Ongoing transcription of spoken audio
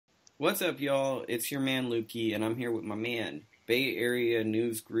What's up, y'all? It's your man Lukey, and I'm here with my man, Bay Area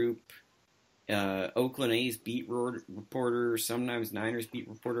News Group, Oakland A's beat reporter, sometimes Niners beat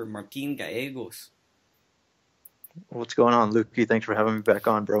reporter, Martin Gallegos. What's going on, Lukey? Thanks for having me back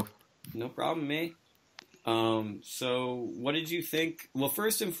on, bro. No problem, man. So what did you think? Well,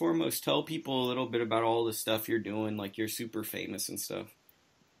 first and foremost, tell people a little bit about all the stuff you're doing, like you're super famous and stuff.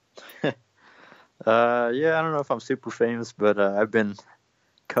 Yeah, I don't know if I'm super famous, but I've been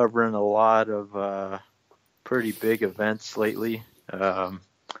covering a lot of pretty big events lately.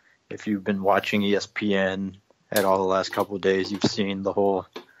 If you've been watching ESPN at all the last couple of days, you've seen the whole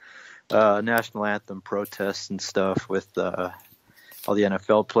national anthem protests and stuff with all the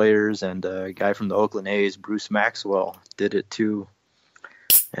NFL players, and a guy from the Oakland A's, Bruce Maxwell, did it too,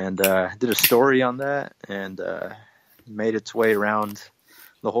 and did a story on that, and made its way around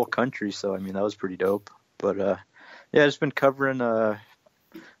the whole country. So, I mean, that was pretty dope. But, yeah, just been covering a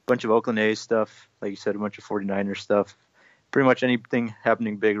bunch of Oakland A's stuff, like you said, a bunch of 49ers stuff. Pretty much anything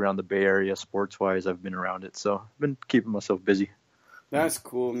happening big around the Bay Area sports-wise, I've been around it. So I've been keeping myself busy. That's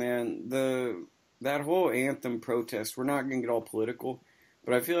cool, man. That whole anthem protest, we're not going to get all political,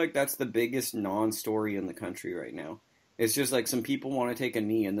 but I feel like that's the biggest non-story in the country right now. It's just like some people want to take a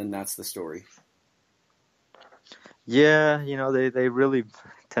knee, and then that's the story. Yeah, they really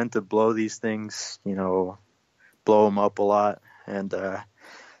tend to blow these things, blow them up a lot. And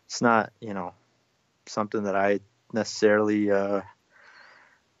it's not, something that I necessarily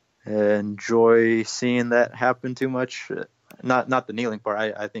enjoy seeing that happen too much. Not the kneeling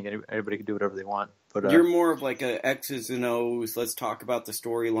part. I think everybody can do whatever they want. But you're more of like a X's and O's. Let's talk about the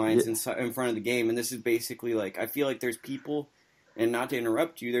storylines in front of the game. And this is basically like, I feel like there's people, and not to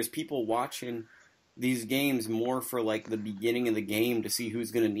interrupt you, there's people watching these games more for like the beginning of the game to see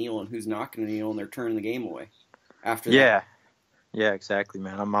who's going to kneel and who's not going to kneel, and they're turning the game away after that. Yeah, exactly,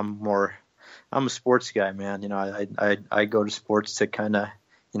 man. I'm a sports guy, man. I go to sports to kind of,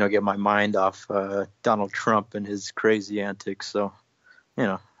 get my mind off Donald Trump and his crazy antics. So,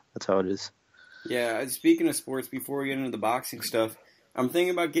 that's how it is. Yeah, speaking of sports, before we get into the boxing stuff, I'm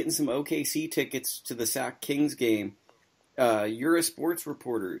thinking about getting some OKC tickets to the Sac Kings game. You're a sports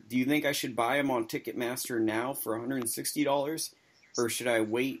reporter. Do you think I should buy them on Ticketmaster now for $160, or should I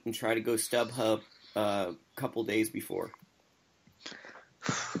wait and try to go StubHub a couple days before?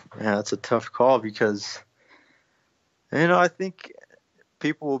 Yeah, that's a tough call because, I think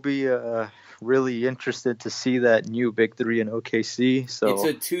people will be really interested to see that new Big Three in OKC. So it's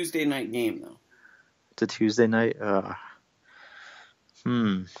a Tuesday night game, though. It's a Tuesday night. Man.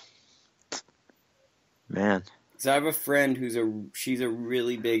 Because I have a friend she's a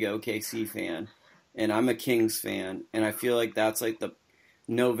really big OKC fan, and I'm a Kings fan, and I feel like that's like the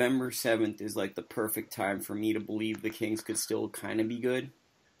November 7th is like the perfect time for me to believe the Kings could still kind of be good.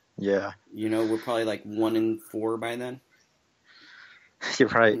 Yeah. We're probably like 1-4 by then. You're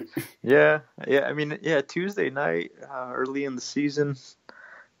right. Yeah. I mean, Tuesday night, early in the season,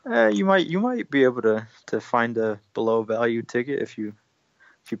 you might be able to find a below value ticket if you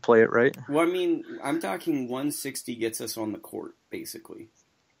play it right. Well, I mean, I'm talking 160 gets us on the court basically,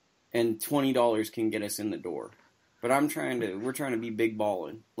 and $20 can get us in the door. But we're trying to be big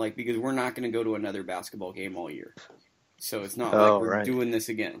ballin', like, because we're not going to go to another basketball game all year. So it's not like we're doing this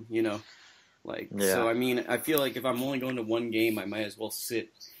again, Like, yeah. So, I mean, I feel like if I'm only going to one game, I might as well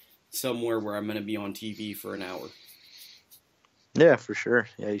sit somewhere where I'm going to be on TV for an hour. Yeah, for sure.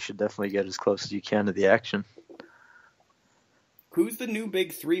 Yeah, you should definitely get as close as you can to the action. Who's the new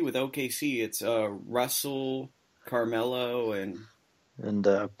big three with OKC? It's Russell, Carmelo, and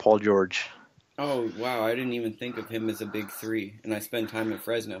Paul George. Oh, wow. I didn't even think of him as a big three, and I spend time at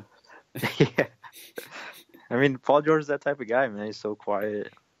Fresno. Yeah. I mean, Paul George is that type of guy, man. He's so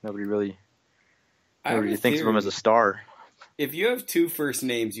quiet. Nobody really thinks of him as a star. If you have two first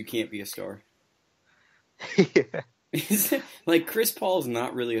names, you can't be a star. Yeah. Like, Chris Paul's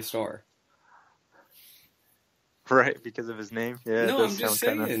not really a star. Right, because of his name? Yeah. No, I'm just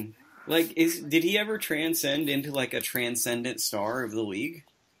saying. Like, did he ever transcend into, like, a transcendent star of the league?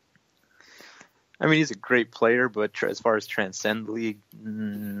 I mean, he's a great player, but as far as transcend the league,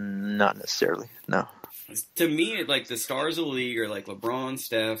 not necessarily. No. To me, like, the stars of the league are like LeBron,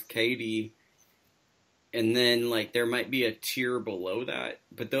 Steph, KD, and then like there might be a tier below that,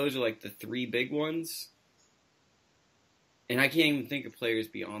 but those are like the three big ones. And I can't even think of players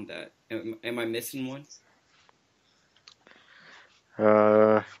beyond that. Am I missing one?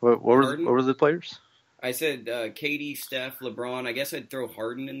 What were the players? I said KD, Steph, LeBron. I guess I'd throw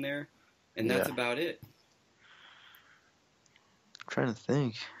Harden in there, and that's about it. I'm trying to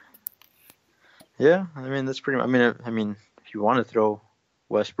think. Yeah, I mean that's pretty much. I mean, if you want to throw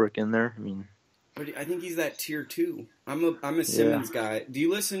Westbrook in there. I mean, but I think he's that tier 2. I'm a Simmons guy. Do you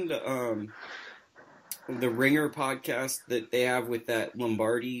listen to the Ringer podcast that they have with that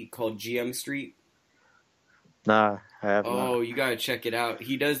Lombardi called GM Street? nah, I have not. Oh, you gotta check it out.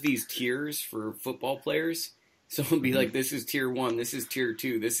 He does these tiers for football players. So it'll be like, this is tier 1, this is tier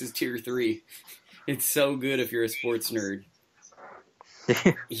 2, this is tier 3. It's so good if you're a sports nerd.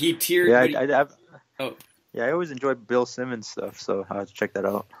 He tiered. Yeah, I always enjoy Bill Simmons stuff, so I'll have to check that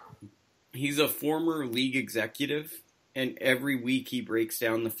out. He's a former league executive, and every week he breaks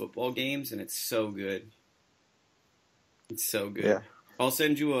down the football games, and it's so good. It's so good. Yeah. I'll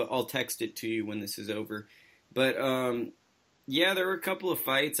text it to you when this is over. But, yeah, there were a couple of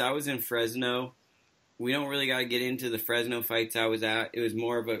fights. I was in Fresno. We don't really got to get into the Fresno fights I was at. It was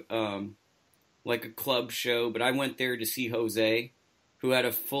more of a, like a club show, but I went there to see Jose, who had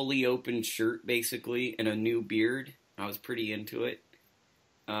a fully open shirt, basically, and a new beard. I was pretty into it.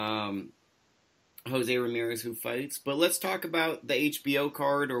 Jose Ramirez, who fights. But let's talk about the HBO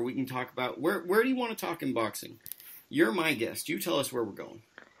card, or we can talk about... Where do you want to talk in boxing? You're my guest. You tell us where we're going.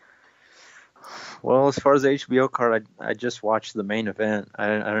 Well, as far as the HBO card, I just watched the main event. I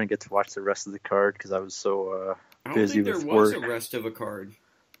didn't get to watch the rest of the card because I was so busy with work. I don't think there was a rest of a card.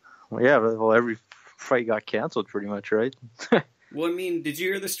 Well, yeah, well, every fight got canceled pretty much, right? Well, I mean, did you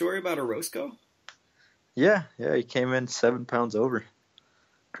hear the story about Orozco? Yeah, he came in 7 pounds over.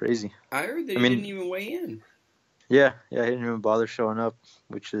 Crazy. I heard that he didn't even weigh in. Yeah, he didn't even bother showing up,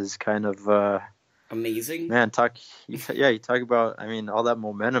 which is kind of... amazing. Man, you talk about, I mean, all that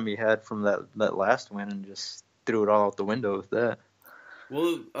momentum he had from that last win and just threw it all out the window with that.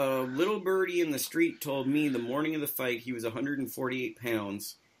 Well, little birdie in the street told me the morning of the fight he was 148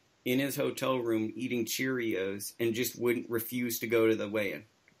 pounds in his hotel room eating Cheerios and just wouldn't refuse to go to the weigh-in.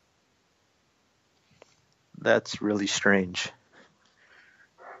 That's really strange.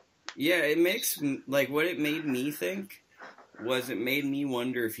 Yeah, it makes, like, what it made me think was it made me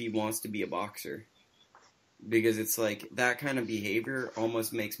wonder if he wants to be a boxer. Because it's like, that kind of behavior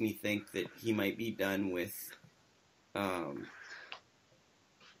almost makes me think that he might be done with, I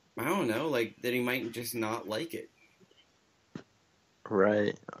don't know, like, that he might just not like it.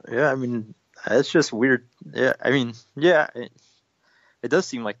 Right. Yeah, I mean, it's just weird. Yeah, I mean, yeah, it does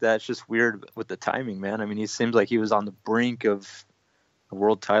seem like that. It's just weird with the timing, man. I mean, he seems like he was on the brink of a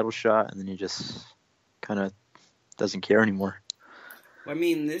world title shot, and then he just kind of doesn't care anymore. I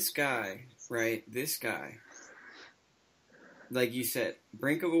mean, this guy, right, like you said,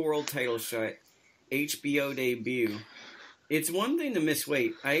 brink of a world title shot, HBO debut. It's one thing to miss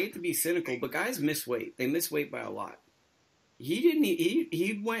weight. I hate to be cynical, but guys miss weight. They miss weight by a lot.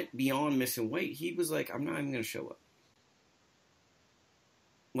 He went beyond missing weight. He was like, I'm not even going to show up.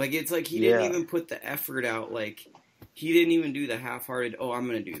 Like, it's like he didn't even put the effort out. Like, he didn't even do the half-hearted, oh, I'm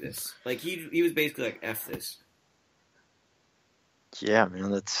going to do this. Like, he was basically like, F this. Yeah, man,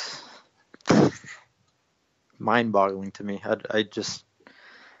 that's mind-boggling to me.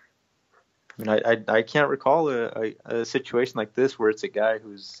 I can't recall a situation like this where it's a guy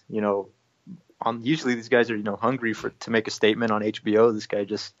who's, usually these guys are, hungry to make a statement on HBO. This guy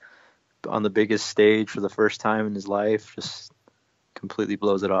just on the biggest stage for the first time in his life just completely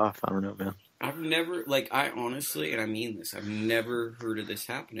blows it off. I don't know, man. I've never, I honestly, and I mean this, I've never heard of this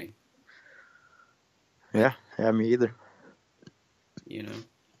happening. Yeah, me either.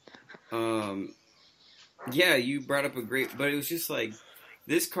 Yeah, you brought up but it was just like,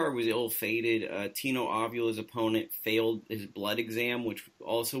 this card was ill-fated. Tino Avula's opponent failed his blood exam, which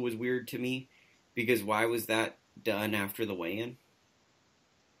also was weird to me, because why was that done after the weigh-in?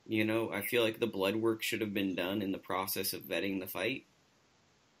 I feel like the blood work should have been done in the process of vetting the fight.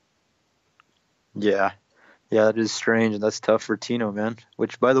 Yeah, that is strange, and that's tough for Tino, man.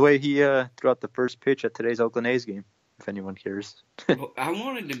 Which, by the way, he threw out the first pitch at today's Oakland A's game, if anyone cares. Well, I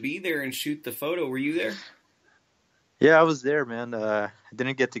wanted to be there and shoot the photo. Were you there? Yeah, I was there, man. I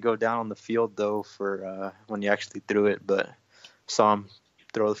didn't get to go down on the field, though, for when he actually threw it, but saw him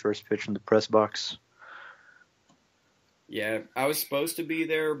throw the first pitch in the press box. Yeah, I was supposed to be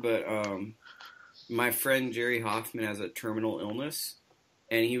there, but my friend Jerry Hoffman has a terminal illness,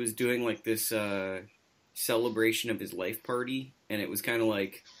 and he was doing like this celebration of his life party, and it was kind of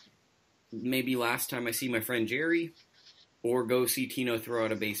like maybe last time I see my friend Jerry, or go see Tino throw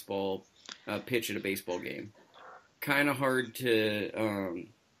out a pitch at a baseball game. Kind of hard to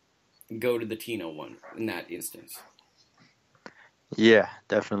go to the Tino one in that instance. Yeah,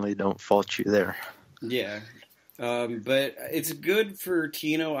 definitely don't fault you there. Yeah. But it's good for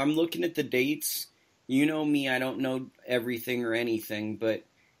Tino. I'm looking at the dates. You know me, I don't know everything or anything, but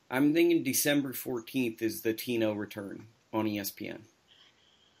I'm thinking December 14th is the Tino return on ESPN.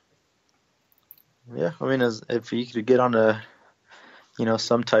 Yeah, I mean, if he could get on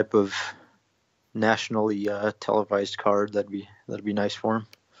some type of nationally televised card, that'd be nice for him.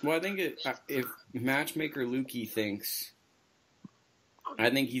 Well, I think if matchmaker Lukey thinks,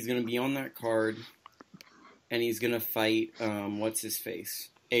 I think he's going to be on that card, and he's going to fight, what's his face?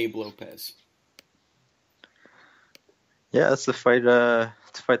 Abe Lopez. Yeah, that's the fight.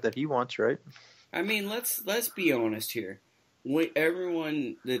 It's a fight that he wants, right? I mean, let's be honest here.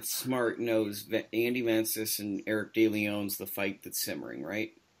 Everyone that's smart knows that Andy Vences and Eric De Leon's the fight that's simmering,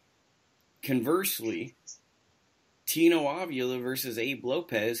 right? Conversely, Tino Avila versus Abe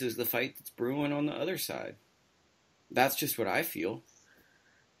Lopez is the fight that's brewing on the other side. That's just what I feel.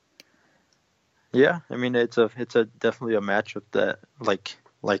 Yeah, I mean it's a definitely a matchup that like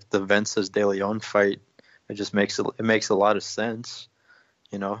the Vences De Leon fight. It just makes a lot of sense,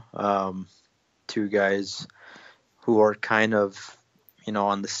 two guys who are kind of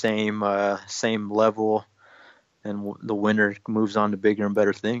on the same level, and the winner moves on to bigger and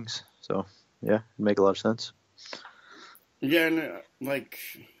better things. So yeah, it make a lot of sense. Yeah, and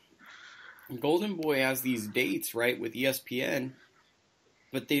Golden Boy has these dates, right, with ESPN,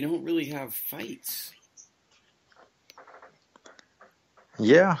 but they don't really have fights.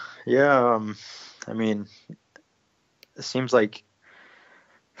 Yeah. I mean, it seems like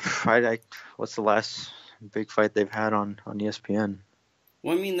what's the last big fight they've had on ESPN?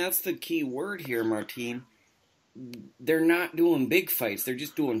 Well, I mean, that's the key word here, Martine. They're not doing big fights. They're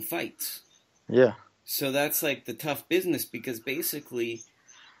just doing fights. Yeah. So that's like the tough business, because basically,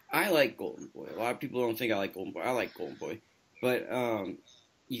 I like Golden Boy. A lot of people don't think I like Golden Boy. I like Golden Boy. But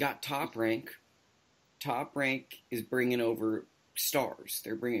you got Top Rank. Top Rank is bringing over stars.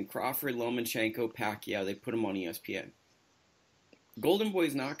 They're bringing Crawford, Lomachenko, Pacquiao. They put them on ESPN. Golden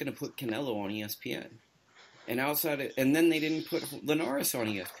Boy's not going to put Canelo on ESPN. And then they didn't put Linares on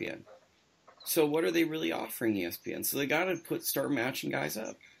ESPN. So what are they really offering ESPN? So they got to start matching guys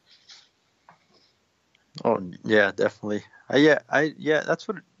up. Oh yeah, definitely. That's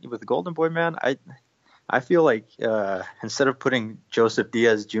what with Golden Boy, man. I feel like instead of putting Joseph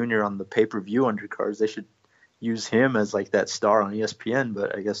Diaz Jr. on the pay-per-view undercards, they should use him as like that star on ESPN.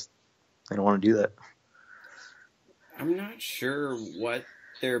 But I guess they don't want to do that. I'm not sure what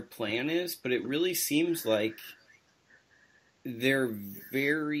their plan is, but it really seems like they're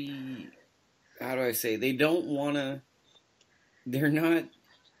very, how do I say, they're not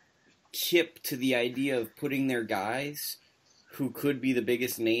hip to the idea of putting their guys who could be the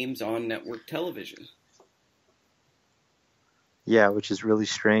biggest names on network television. Yeah, which is really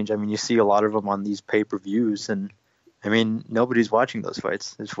strange. I mean, you see a lot of them on these pay-per-views, and I mean, nobody's watching those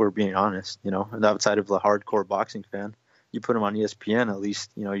fights, if we're being honest, and outside of the hardcore boxing fan. You put them on ESPN, at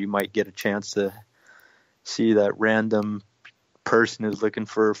least, you might get a chance to see that random person who's looking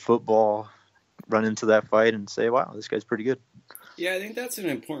for football run into that fight and say, wow, this guy's pretty good. Yeah, I think that's an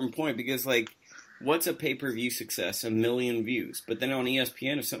important point, because, what's a pay-per-view success? 1 million views. But then on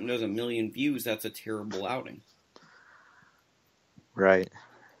ESPN, if something does 1 million views, that's a terrible outing. Right.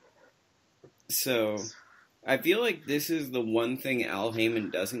 So, I feel like this is the one thing Al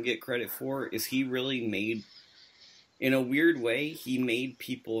Heyman doesn't get credit for, is he really made, in a weird way, he made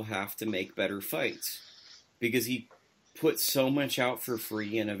people have to make better fights. Because he put so much out for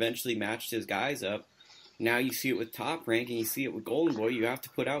free and eventually matched his guys up. Now you see it with Top Rank and you see it with Golden Boy. You have to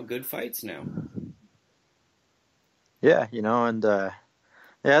put out good fights now. Yeah, and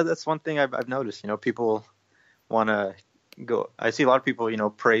that's one thing I've noticed. People want to go. I see a lot of people,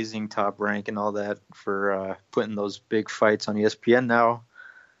 praising Top Rank and all that for putting those big fights on ESPN now,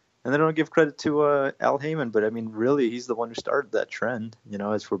 and they don't give credit to Al Heyman. But I mean, really, he's the one who started that trend.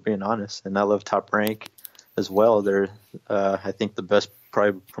 As we're being honest. And I love Top Rank as well. They're, I think, the best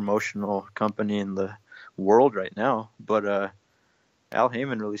private promotional company in the world right now. But Al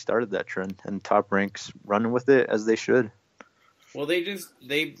Heyman really started that trend, and Top Rank's running with it as they should. Well,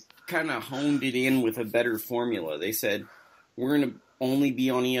 they kind of honed it in with a better formula. They said, we're going to only be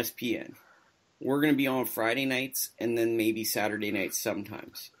on ESPN. We're going to be on Friday nights and then maybe Saturday nights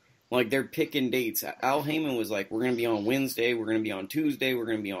sometimes. They're picking dates. Al Heyman was like, we're going to be on Wednesday, we're going to be on Tuesday, we're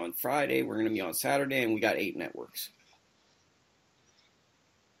going to be on Friday, we're going to be on Saturday, and we got 8 networks.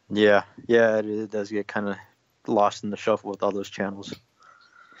 Yeah, it does get kind of lost in the shuffle with all those channels.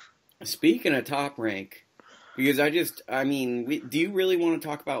 Speaking of Top Rank, because do you really want to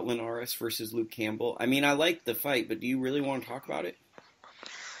talk about Linares versus Luke Campbell? I mean, I like the fight, but do you really want to talk about it?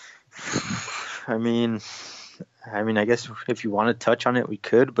 I mean, I guess if you want to touch on it, we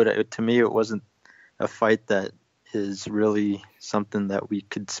could, but to me, it wasn't a fight that is really something that we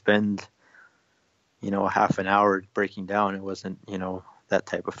could spend, a half an hour breaking down. It wasn't, that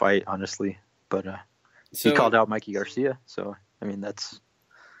type of fight, honestly. But He called So, out Mikey Garcia, so I mean that's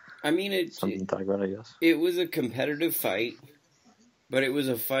I mean, something to talk about, I guess. it was a competitive fight, but it was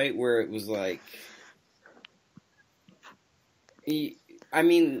a fight where it was like, I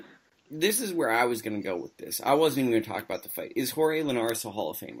mean, this is where I was going to go with this. I wasn't even going to talk about the fight. Is Jorge Linares a Hall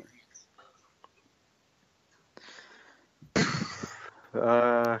of Famer?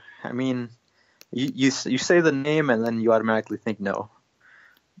 I mean, you say the name and then you automatically think no.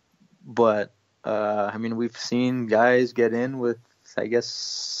 But I mean, we've seen guys get in with, I guess,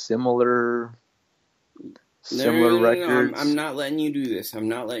 similar No. records. I'm not letting you do this. I'm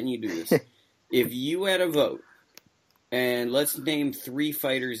not letting you do this. If you had a vote, and let's name 3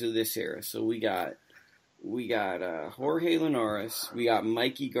 fighters of this era. So we got Jorge Linares, we got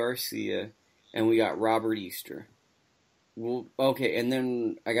Mikey Garcia, and we got Robert Easter. Well, okay, and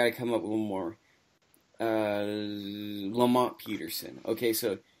then I got to come up with one more. Lamont Peterson. Okay,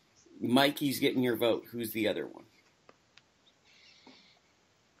 so Mikey's getting your vote. Who's the other one?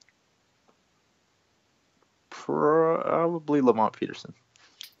 Probably Lamont Peterson.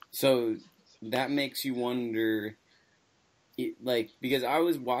 So that makes you wonder, because I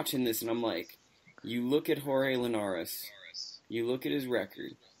was watching this and I'm like, you look at Jorge Linares, you look at his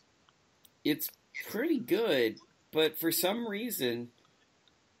record, it's pretty good, but for some reason,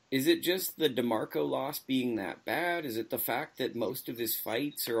 is it just the DeMarco loss being that bad? Is it the fact that most of his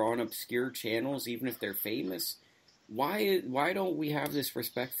fights are on obscure channels, even if they're famous? Why don't we have this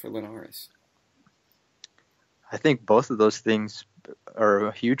respect for Linares? I think both of those things are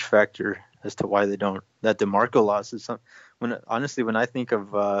a huge factor as to why they don't. That DeMarco loss is when I think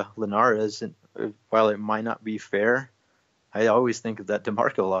of Linares, and while it might not be fair, I always think of that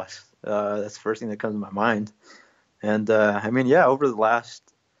DeMarco loss. That's the first thing that comes to my mind. And I mean, yeah, over the last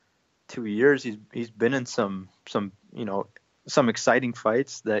 2 years, he's been in some some exciting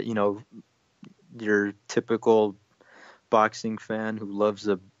fights that your typical boxing fan who loves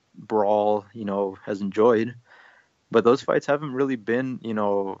a brawl has enjoyed. But those fights haven't really been,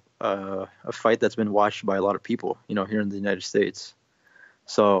 a fight that's been watched by a lot of people, here in the United States.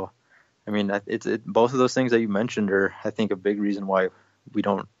 So, I mean, both of those things that you mentioned are, I think, a big reason why we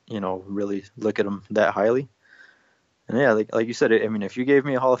don't, really look at them that highly. And yeah, like you said, I mean, if you gave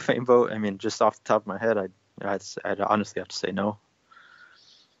me a Hall of Fame vote, I mean, just off the top of my head, I'd honestly have to say no.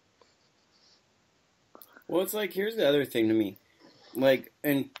 Well, it's like, here's the other thing to me.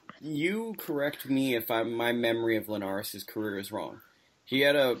 And you correct me if my memory of Linares' career is wrong. He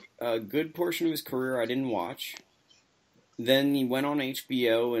had a good portion of his career I didn't watch. Then he went on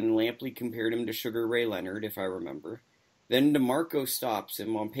HBO and Lampley compared him to Sugar Ray Leonard, if I remember. Then DeMarco stops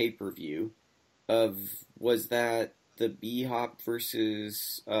him on pay-per-view was that the B-Hop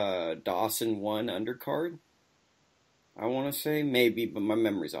versus Dawson 1 undercard? I want to say, maybe, but my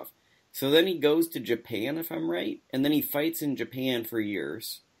memory's off. So then he goes to Japan, if I'm right, and then he fights in Japan for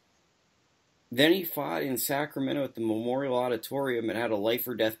years. Then he fought in Sacramento at the Memorial Auditorium and had a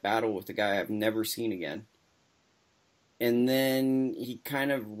life-or-death battle with a guy I've never seen again. And then he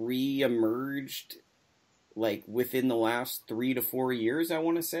kind of re-emerged, within the last 3 to 4 years, I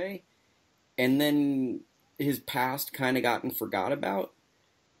want to say. And then his past kind of gotten forgot about.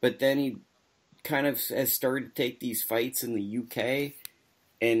 But then he kind of has started to take these fights in the UK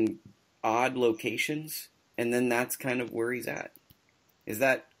and odd locations, and then that's kind of where he's at. Does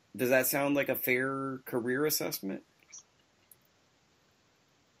that sound like a fair career assessment?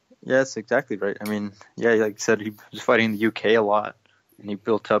 Yeah, that's exactly right. I mean, yeah, like I said, he was fighting in the UK a lot, and he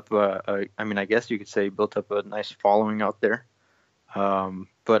built up I guess you could say he built up a nice following out there.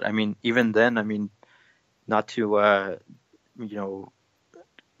 But I mean, even then, I mean, not to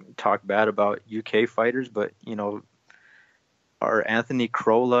talk bad about UK fighters, but are Anthony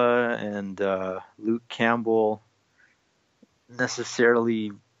Crolla and Luke Campbell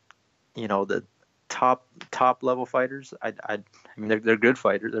necessarily, the top level fighters? I mean, they're good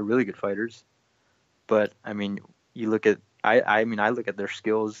fighters. They're really good fighters. But I mean, you look at I look at their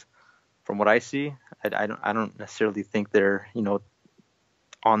skills from what I see. I don't necessarily think they're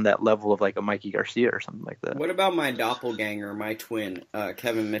on that level of like a Mikey Garcia or something like that. What about my doppelganger, my twin,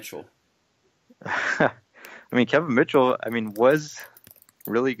 Kevin Mitchell? I mean, Kevin Mitchell, was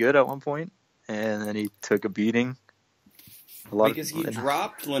really good at one point, and then he took a beating. Because he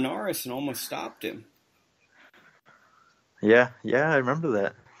dropped Linares and almost stopped him. Yeah, I remember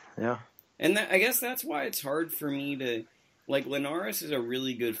that. Yeah. And I guess that's why it's hard for me to... Linares is a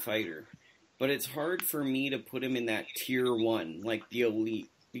really good fighter, but it's hard for me to put him in that tier 1, the elite.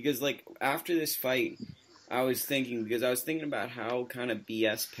 Because, after this fight, I was thinking about how kind of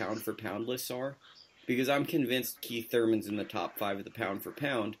BS pound-for-pound lists are. Because I'm convinced Keith Thurman's in the top 5 of the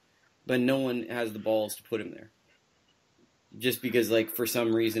pound-for-pound. but no one has the balls to put him there. Just because, like, for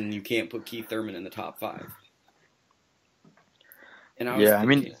some reason you can't put Keith Thurman in the top 5. And I was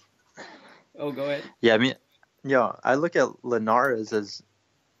thinking, oh, go ahead. Yeah, I mean, yeah, I look at Linares as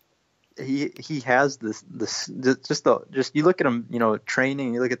he has this just you look at him,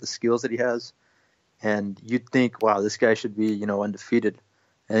 training, you look at the skills that he has, and you'd think, wow, this guy should be, undefeated.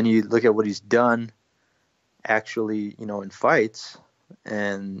 And you look at what he's done actually, in fights,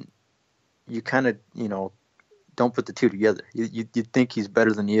 and you kind of, don't put the two together. You'd think he's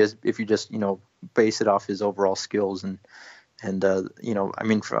better than he is if you just, base it off his overall skills. And I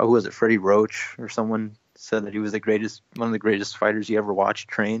mean, who was it? Freddie Roach or someone said that he was one of the greatest fighters you ever watched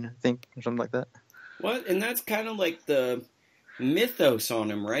train, I think, or something like that. What? And that's kind of like the mythos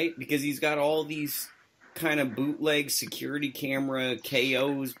on him, right? Because he's got all these kind of bootleg security camera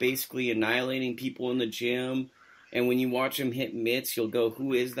KOs, basically annihilating people in the gym. And when you watch him hit mitts, you'll go,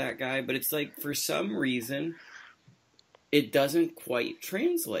 who is that guy? But it's like, for some reason, it doesn't quite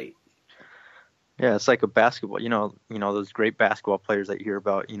translate. Yeah, it's like a basketball. Those great basketball players that you hear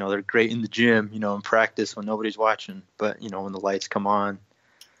about. They're great in the gym. In practice when nobody's watching. But when the lights come on,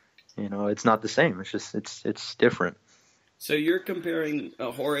 it's not the same. It's just it's different. So you're comparing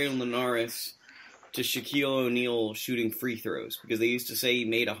Jorge Linares to Shaquille O'Neal shooting free throws, because they used to say he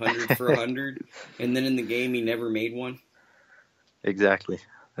made 100 for 100, and then in the game he never made one. Exactly.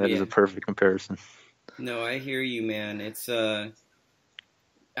 That is a perfect comparison. No, I hear you, man. It's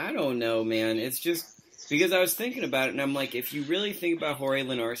I don't know, man. It's just because I was thinking about it, and I'm like, if you really think about Jorge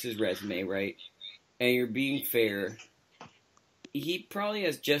Linares' resume, right, and you're being fair, he probably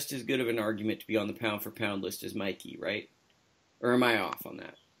has just as good of an argument to be on the pound-for-pound list as Mikey, right? Or am I off on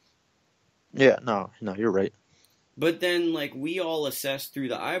that? Yeah, no, you're right. But then, like, we all assess through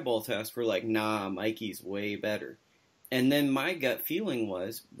the eyeball test, we're like, nah, Mikey's way better. And then my gut feeling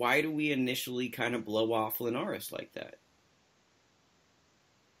was, why do we initially kind of blow off Linares like that?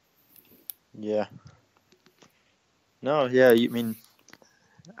 Yeah. No, yeah, you mean,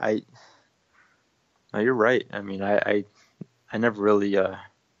 no, you're right. I mean, I never really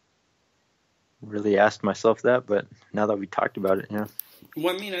asked myself that, but now that we talked about it, yeah.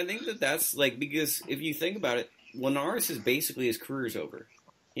 Well, I mean, I think that's, like, because if you think about it, Linares is basically his career's over.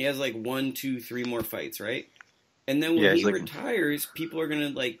 He has, like, 1, 2, 3 more fights, right? And then when he retires, people are going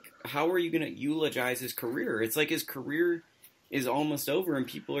to, like, how are you going to eulogize his career? It's like his career is almost over, and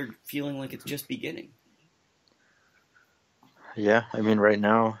people are feeling like it's just beginning. Yeah, I mean, right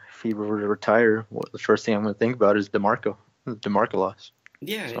now, if he were to retire, the first thing I'm going to think about is DeMarco loss.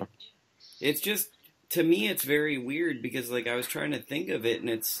 Yeah, so. It's just, to me, it's very weird, because, like, I was trying to think of it,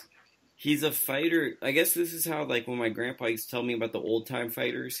 and he's a fighter. I guess this is how, like, when my grandpa used to tell me about the old-time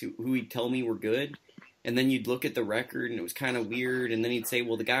fighters who he'd tell me were good, and then you'd look at the record, and it was kind of weird, and then he'd say,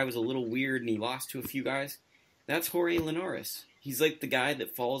 well, the guy was a little weird, and he lost to a few guys. That's Jorge Linares. He's like the guy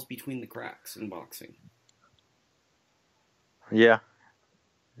that falls between the cracks in boxing. Yeah.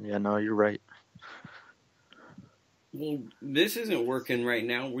 Yeah, no, you're right. Well, this isn't working right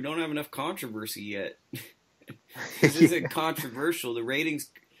now. We don't have enough controversy yet. This isn't controversial. The ratings...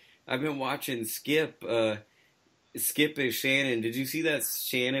 I've been watching Skip. Skip is Shannon. Did you see that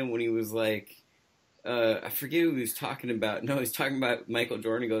Shannon when he was like... I forget who he was talking about. No, he's talking about Michael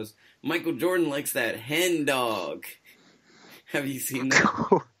Jordan. He goes, Michael Jordan likes that hen dog. Have you seen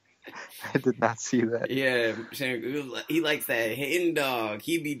that? I did not see that. Yeah, he likes that hen dog.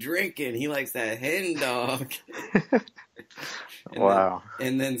 He be drinking. He likes that hen dog. Wow.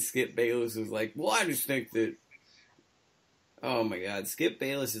 And then Skip Bayless was like, well, I just think that... Oh, my God. Skip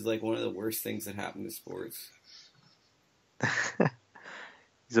Bayless is like one of the worst things that happen to sports.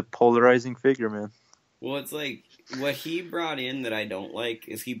 He's a polarizing figure, man. Well, it's like, what he brought in that I don't like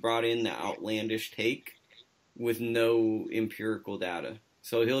is he brought in the outlandish take with no empirical data.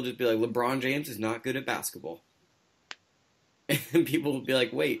 So he'll just be like, LeBron James is not good at basketball. And people will be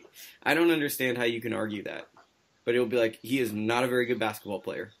like, wait, I don't understand how you can argue that. But he'll be like, he is not a very good basketball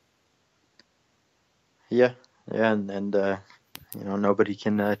player. Yeah, and nobody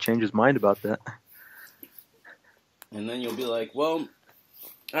can change his mind about that. And then you'll be like, well,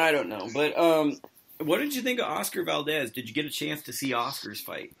 I don't know. But what did you think of Oscar Valdez? Did you get a chance to see Oscar's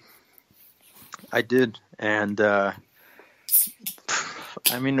fight? I did, and I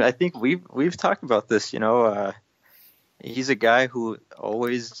mean, I think we've talked about this. He's a guy who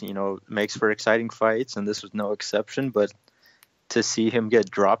always, makes for exciting fights, and this was no exception. But to see him get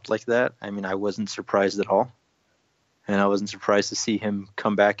dropped like that, I mean, I wasn't surprised at all, and I wasn't surprised to see him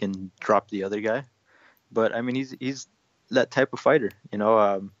come back and drop the other guy. But I mean, he's that type of fighter,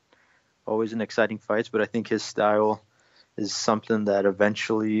 always in exciting fights. But I think his style is something that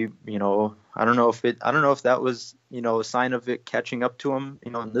eventually, I don't know if that was, a sign of it catching up to him,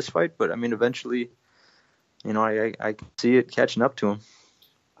 in this fight, but I mean, eventually, I can see it catching up to him.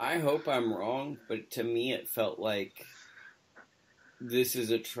 I hope I'm wrong, but to me it felt like this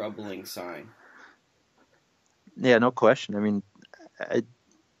is a troubling sign. Yeah, no question. I mean,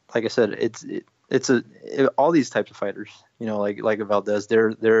 like I said, all these types of fighters, like a Valdez,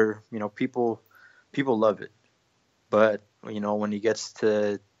 they're people love it, but when he gets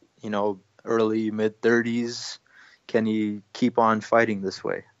to early mid-30s, can he keep on fighting this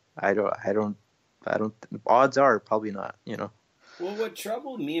way? I don't. Odds are probably not. Well, what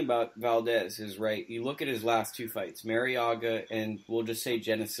troubled me about Valdez is, right, you look at his last two fights, Mariaga and we'll just say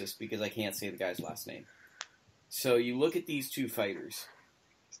Genesis because I can't say the guy's last name. So you look at these two fighters.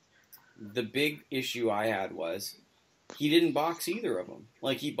 The big issue I had was he didn't box either of them.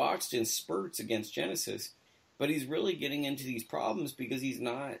 Like, he boxed in spurts against Genesis, but he's really getting into these problems because he's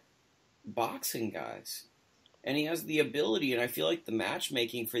not boxing guys. And he has the ability, and I feel like the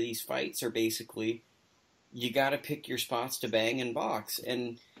matchmaking for these fights are basically, you got to pick your spots to bang and box.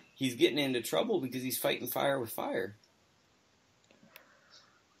 And he's getting into trouble because he's fighting fire with fire.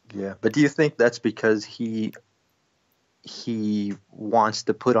 Yeah, but do you think that's because he wants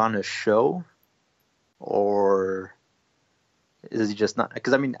to put on a show, or is he just not?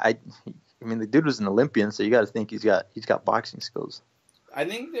 Because I mean, the dude was an Olympian, so you got to think he's got boxing skills. I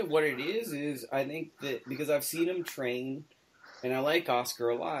think that what it is I think that because I've seen him train, and I like Oscar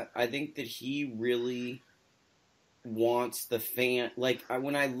a lot, I think that he really wants the fan. Like,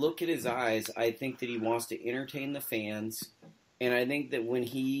 when I look at his eyes, I think that he wants to entertain the fans, and I think that when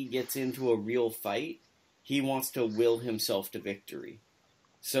he gets into a real fight, he wants to will himself to victory.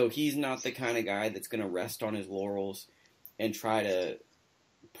 So he's not the kind of guy that's going to rest on his laurels and try to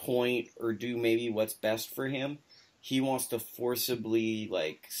point or do maybe what's best for him. He wants to forcibly,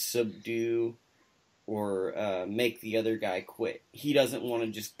 like, subdue or make the other guy quit. He doesn't want to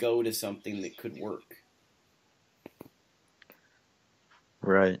just go to something that could work.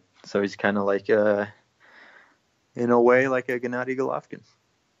 Right. So he's kind of like, in a way, like a Gennady Golovkin.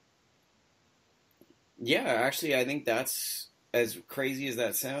 Yeah, actually, I think that's, as crazy as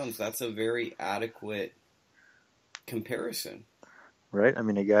that sounds, that's a very adequate comparison. Right? I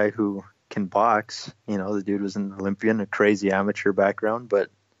mean, a guy who can box, the dude was an Olympian, a crazy amateur background, but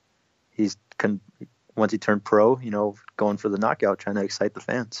once he turned pro, going for the knockout, trying to excite the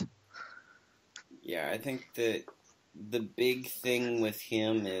fans. Yeah, I think that the big thing with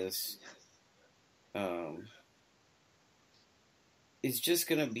him is it's just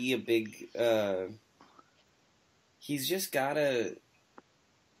going to be a big... he's just got to...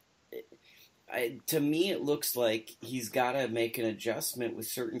 to me, it looks like he's got to make an adjustment with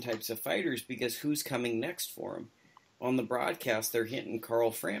certain types of fighters because who's coming next for him? On the broadcast, they're hitting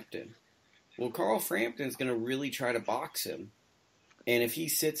Carl Frampton. Well, Carl Frampton's going to really try to box him. And if he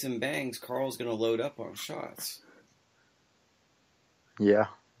sits and bangs, Carl's going to load up on shots. Yeah.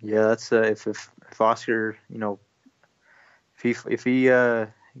 That's if Oscar, if he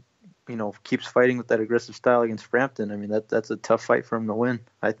keeps fighting with that aggressive style against Frampton, I mean that's a tough fight for him to win,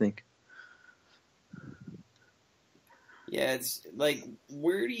 I think. Yeah, it's like,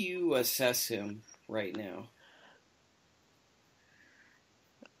 where do you assess him right now?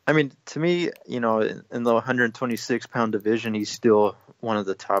 I mean, to me, in the 126-pound division, he's still one of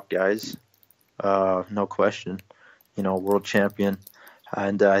the top guys, no question. World champion,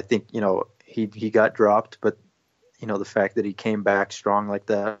 and I think he got dropped, but the fact that he came back strong like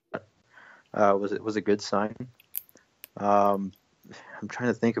that was a good sign. I'm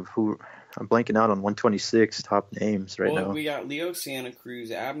trying to think of who. I'm blanking out on 126 top names now. Well, we got Leo Santa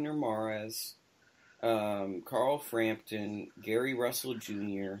Cruz, Abner Mares, Carl Frampton, Gary Russell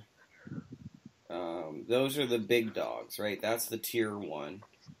Jr. Those are the big dogs, right? That's the tier 1.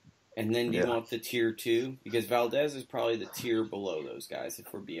 And then do you want the tier 2? Because Valdez is probably the tier below those guys,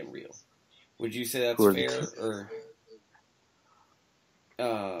 if we're being real. Would you say that's fair?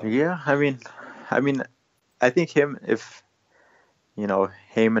 Or yeah, I mean, I think him, if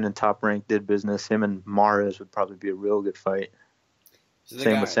Heyman and Top Rank did business, him and Mares would probably be a real good fight. So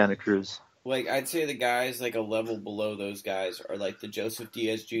Same with Santa Cruz. Like, I'd say the guys like a level below those guys are like the Joseph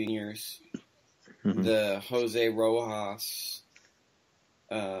Diaz Jr.'s, the Jose Rojas.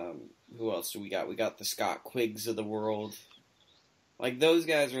 Who else do we got? We got the Scott Quiggs of the world. Like, those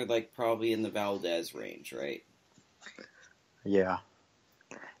guys are like probably in the Valdez range, right? Yeah.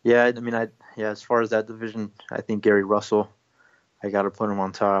 Yeah, I mean, as far as that division, I think Gary Russell, I got to put him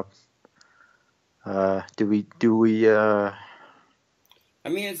on top. Do we? I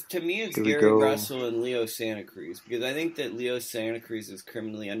mean, to me, it's Do we Gary go? Russell and Leo Santa Cruz because I think that Leo Santa Cruz is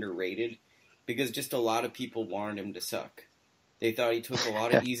criminally underrated because just a lot of people wanted him to suck. They thought he took a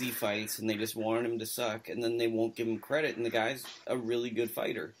lot of easy fights and they just wanted him to suck, and then they won't give him credit. And the guy's a really good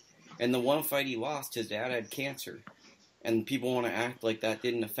fighter. And the one fight he lost, his dad had cancer, and people want to act like that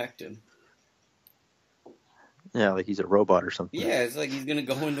didn't affect him. Yeah, like he's a robot or something. Yeah, it's like he's gonna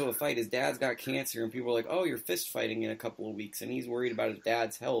go into a fight. His dad's got cancer, and people are like, "Oh, you're fist fighting in a couple of weeks," and he's worried about his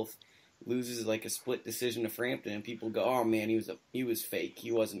dad's health. Loses like a split decision to Frampton, and people go, "Oh man, he was fake.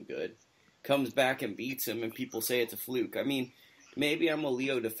 He wasn't good." Comes back and beats him, and people say it's a fluke. I mean, maybe I'm a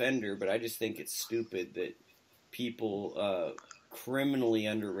Leo defender, but I just think it's stupid that people criminally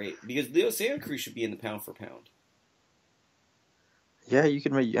underrate because Leo Santa Cruz should be in the pound for pound. Yeah, you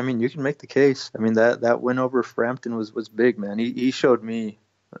can make. I mean, you can make the case. I mean, that win over Frampton was big, man. He showed me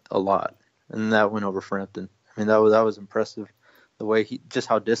a lot, and that win over Frampton. I mean, that was impressive. The way just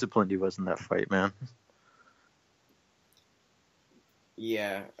how disciplined he was in that fight, man.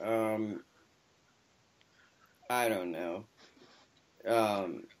 Yeah, I don't know.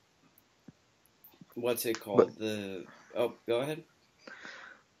 Um, what's it But called? Go ahead.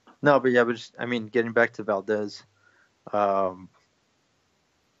 no, but yeah, but just, I mean, getting back to Valdez. Um,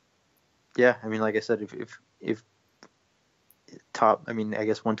 yeah, I mean, like I said, if top, I mean, I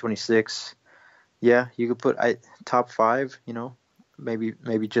guess 126. Yeah, you could put top five. You know, maybe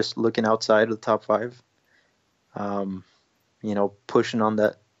just looking outside of the top five. Um, you know, pushing on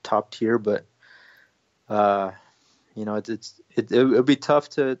that top tier, but you know, it'll be tough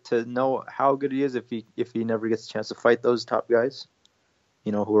to know how good he is if he never gets a chance to fight those top guys.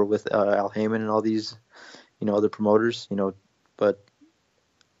 You know, who are with Al Heyman and all these, you know, other promoters. You know, but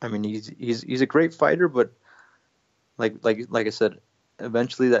I mean, he's a great fighter, but like I said,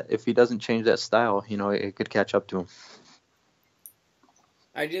 eventually that if he doesn't change that style, you know, it could catch up to him.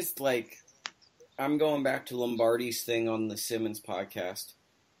 I just I'm going back to Lombardi's thing on the Simmons podcast.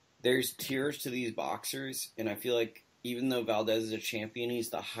 There's tiers to these boxers, and I feel like even though Valdez is a champion, he's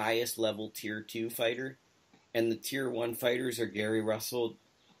the highest level tier 2 fighter. And the tier 1 fighters are Gary Russell,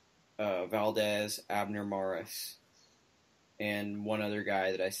 Valdez, Abner Maris, and one other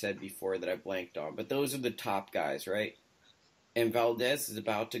guy that I said before that I blanked on. But those are the top guys, right? And Valdez is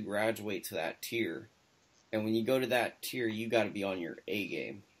about to graduate to that tier. And when you go to that tier, you got to be on your A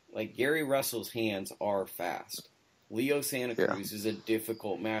game. Like, Gary Russell's hands are fast. Leo Santa Cruz is a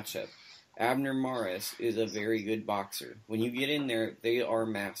difficult matchup. Abner Maris is a very good boxer. When you get in there, they are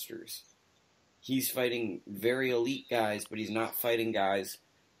masters. He's fighting very elite guys, but he's not fighting guys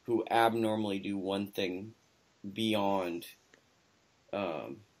who abnormally do one thing beyond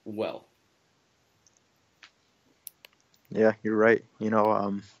well. Yeah, you're right. You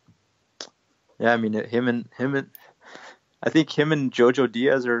know, yeah, I mean, him and I think him and Jojo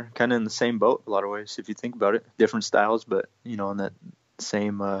Diaz are kind of in the same boat a lot of ways, if you think about it. Different styles, but you know, in that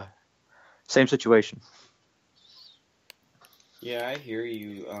same situation. Yeah, I hear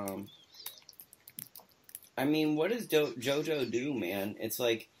you. I mean, what does Jojo do, man? It's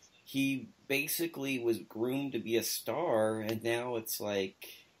like he basically was groomed to be a star, and now it's like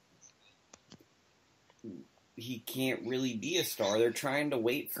he can't really be a star. They're trying to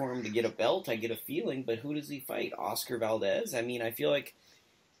wait for him to get a belt, I get a feeling, but who does he fight? Oscar Valdez? I mean, I feel like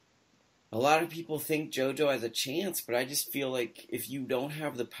a lot of people think Jojo has a chance, but I just feel like if you don't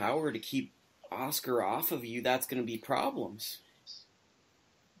have the power to keep Oscar off of you, that's going to be problems.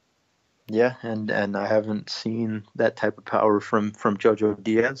 Yeah, and I haven't seen that type of power from Jojo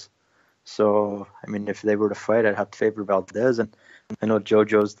Diaz. So, I mean, if they were to fight, I'd have to favor Valdez. And I know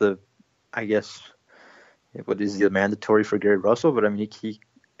Jojo's I guess, what is the mandatory for Gary Russell? But I mean,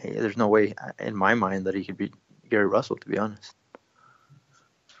 there's no way in my mind that he could beat Gary Russell, to be honest.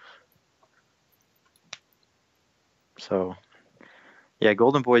 So, yeah,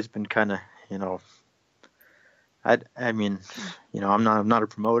 Golden Boy's been kind of, you know, I mean, you know, I'm not a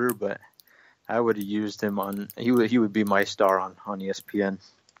promoter, but I would have used him on. He would be my star on ESPN,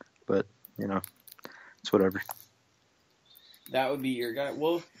 but you know, it's whatever. That would be your guy.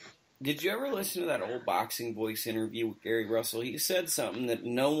 Well, did you ever listen to that old Boxing Voice interview with Gary Russell? He said something that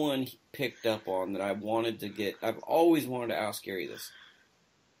no one picked up on that I wanted to get. I've always wanted to ask Gary this.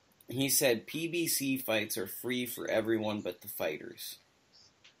 He said PBC fights are free for everyone but the fighters.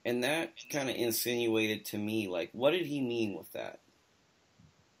 And that kind of insinuated to me, like, what did he mean with that?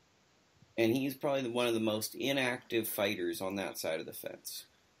 And he's probably one of the most inactive fighters on that side of the fence.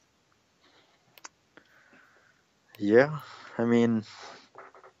 Yeah, I mean,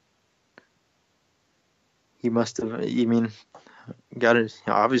 he must have. I mean, got it.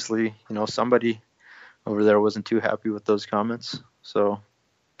 Obviously, you know, somebody over there wasn't too happy with those comments. So,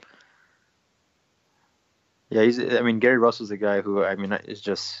 Yeah, I mean, Gary Russell's a guy who, I mean,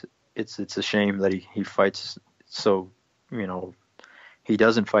 it's a shame that he fights so, you know, he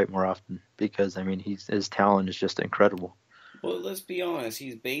doesn't fight more often because, I mean, his talent is just incredible. Well, let's be honest.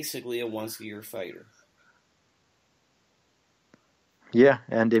 He's basically a once-a-year fighter. Yeah,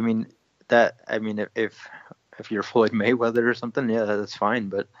 and I mean, if you're Floyd Mayweather or something, yeah, that's fine.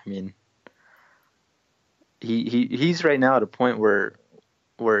 But I mean, he's right now at a point where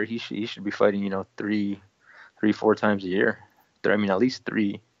he should be fighting, you know, 4 times a year. I mean, at least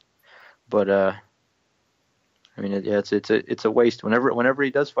 3. But I mean, yeah, it's a waste. Whenever he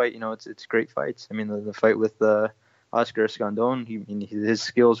does fight, you know, it's great fights. I mean, the fight with Oscar Escandon, his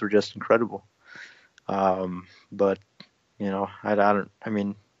skills were just incredible. But you know, I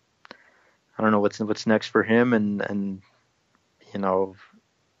mean, I don't know what's next for him, and you know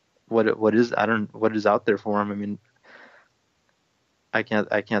what is out there for him. I mean, I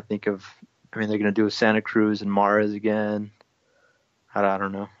can't think of. I mean, they're gonna do Santa Cruz and Mares again. I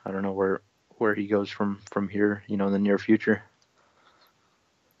don't know. I don't know where he goes from here. You know, in the near future.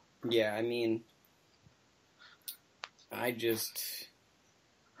 Yeah, I mean,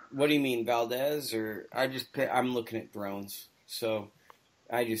 what do you mean, Valdez? Or I'm looking at drones. So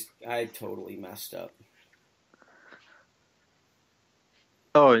I totally messed up.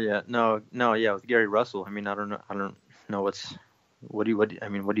 Oh yeah, no, yeah, with Gary Russell. I mean, I don't know I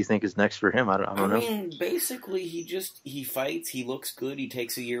mean, what do you think is next for him? I I don't know. mean, basically, he fights, he looks good, he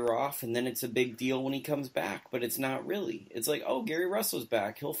takes a year off, and then it's a big deal when he comes back. But it's not really. It's like, oh, Gary Russell's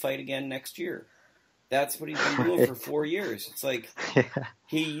back. He'll fight again next year. That's what he's been doing for 4 years. It's like Yeah,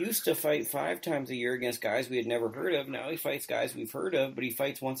 he used to fight 5 times a year against guys we had never heard of. Now he fights guys we've heard of, but he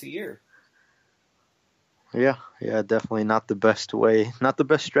fights once a year. yeah, definitely not the best way, not the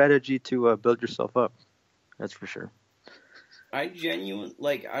best strategy to build yourself up. That's for sure. I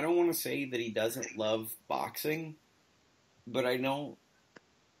I don't want to say that he doesn't love boxing, but I don't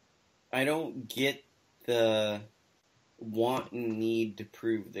get the want and need to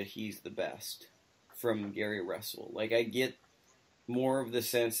prove that he's the best from Gary Russell. Like, I get more of the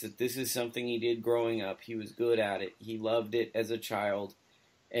sense that this is something he did growing up. He was good at it. He loved it as a child,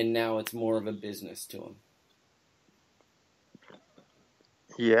 and now it's more of a business to him.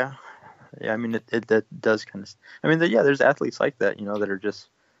 Yeah, yeah. I mean, it that does kind of. I mean, yeah, there's athletes like that, you know, that are just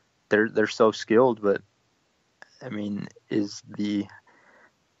they're so skilled, but I mean, I mean,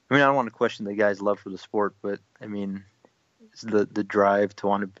 I don't want to question the guy's love for the sport, but I mean, it's the drive to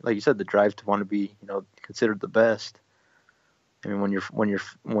want to, like you said, the drive to want to be, you know, considered the best. I mean, and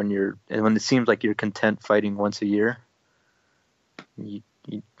when it seems like you're content fighting once a year, you,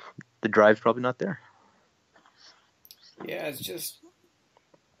 the drive's probably not there. Yeah,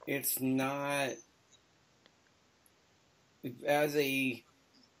 it's not, as a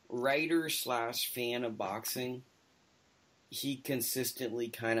writer slash fan of boxing, he consistently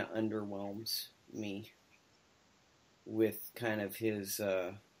kind of underwhelms me with kind of his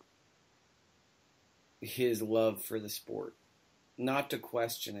love for the sport. Not to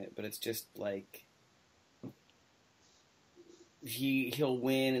question it, but it's just like he'll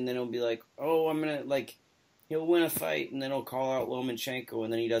win and then he'll be like, "Oh, I'm gonna like." He'll win a fight and then he'll call out Lomachenko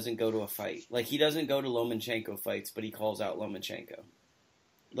and then he doesn't go to a fight. Like, he doesn't go to Lomachenko fights, but he calls out Lomachenko.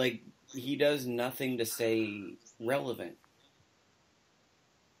 Like, he does nothing to say relevant.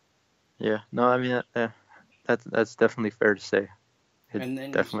 Yeah, no, I mean that's definitely fair to say. It And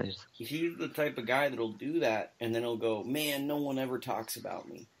then definitely is. he's the type of guy that'll do that, and then he'll go, "Man, no one ever talks about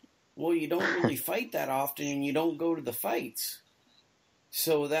me." Well, you don't really fight that often, and you don't go to the fights,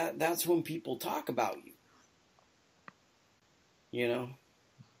 so that's when people talk about you. You know.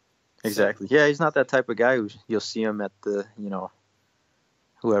 Exactly. Yeah, he's not that type of guy who you'll see him at the, you know,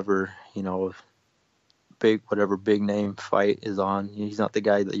 whoever, you know, whatever big name fight is on. He's not the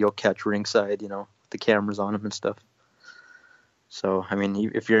guy that you'll catch ringside, you know, with the cameras on him and stuff. So, I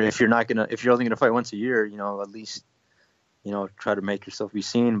mean, if you're only gonna fight once a year, you know, at least, you know, try to make yourself be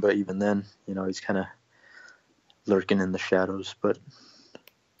seen. But even then, you know, he's kind of lurking in the shadows. But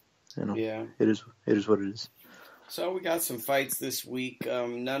you know, Yeah. it is what it is. So we got some fights this week,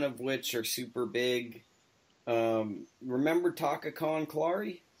 none of which are super big. Remember Taka Khan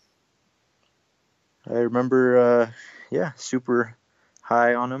Klari? I remember, yeah, super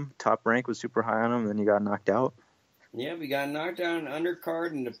high on him. Top rank was super high on him, and then he got knocked out. Yeah, we got knocked down in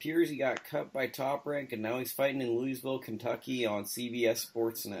undercard, and it appears he got cut by Top Rank, and now he's fighting in Louisville, Kentucky on CBS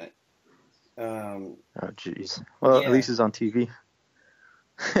Sportsnet. Oh, jeez. Well, Yeah. at least he's on TV.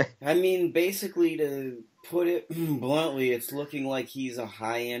 I mean, basically, to put it bluntly, it's looking like he's a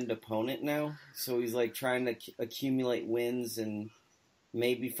high-end opponent now. So he's like trying to accumulate wins and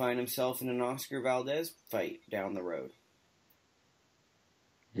maybe find himself in an Oscar Valdez fight down the road.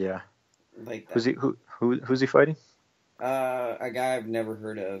 Yeah. Like that. Who's he fighting? A guy I've never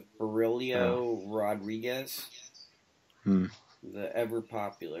heard of, Aurelio Rodriguez, the ever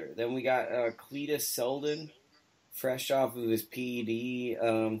popular. Then we got Cletus Selden, fresh off of his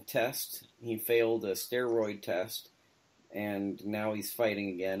PED test. He failed a steroid test, and now he's fighting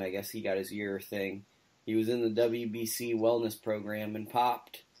again. I guess he got his year thing. He was in the WBC wellness program and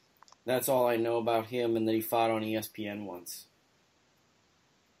popped. That's all I know about him, and that he fought on ESPN once.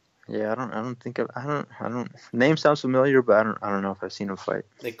 Yeah, I don't. Name sounds familiar, but I don't know if I've seen him fight.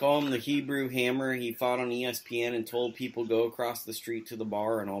 They call him the Hebrew Hammer. He fought on ESPN and told people go across the street to the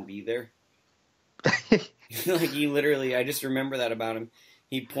bar and I'll be there. Like he literally, I just remember that about him.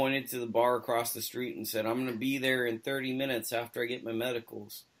 He pointed to the bar across the street and said, "I'm going to be there in 30 minutes after I get my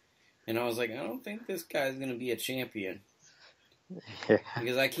medicals." And I was like, I don't think this guy's going to be a champion. Yeah.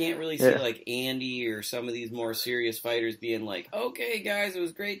 Because I can't really see like Andy or some of these more serious fighters being like, "Okay, guys, it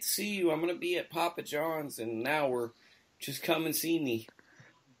was great to see you. I'm going to be at Papa John's, and now we're just come and see me."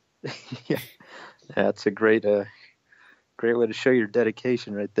 Yeah, that's a great way to show your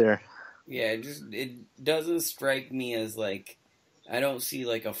dedication right there. Yeah, it doesn't strike me as like, I don't see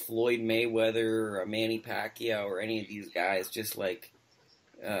like a Floyd Mayweather or a Manny Pacquiao or any of these guys just like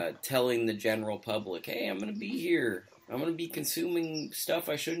telling the general public, "Hey, I'm going to be here. I'm going to be consuming stuff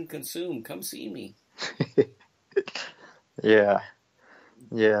I shouldn't consume. Come see me." Yeah,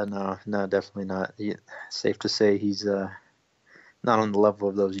 no, definitely not. Safe to say he's not on the level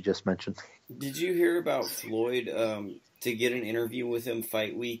of those you just mentioned. Did you hear about Floyd? To get an interview with him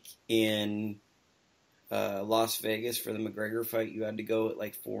fight week in Las Vegas for the McGregor fight, you had to go at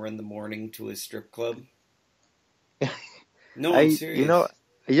like 4 a.m. to his strip club. No, I'm serious.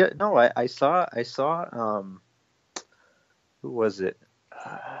 I saw. Who was it?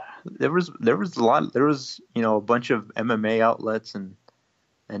 There was a lot. There was a bunch of MMA outlets and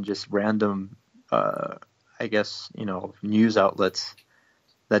just random, I guess news outlets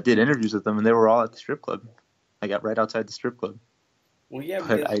that did interviews with them, and they were all at the strip club. I got right outside the strip club. Well, yeah,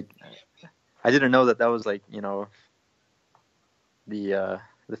 but I didn't know that was like the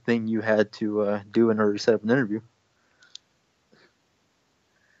thing you had to do in order to set up an interview.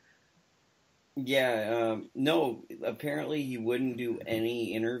 Yeah, no, apparently he wouldn't do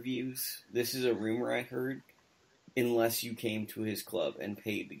any interviews. This is a rumor I heard, unless you came to his club and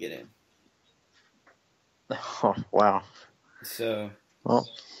paid to get in. Oh, wow. So, well,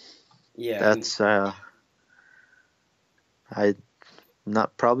 yeah, that's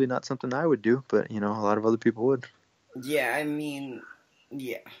probably not something I would do, but a lot of other people would. Yeah, I mean,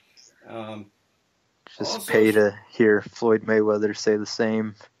 yeah. Just also, pay to hear Floyd Mayweather say the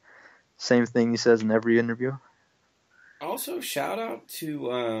same thing he says in every interview. Also, shout out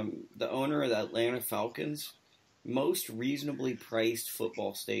to the owner of the Atlanta Falcons. Most reasonably priced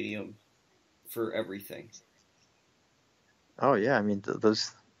football stadium for everything. Oh yeah, I mean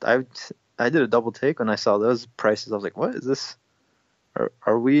those. I did a double take when I saw those prices. I was like, "What is this?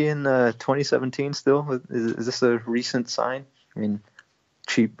 Are we in 2017 still? Is this a recent sign? I mean,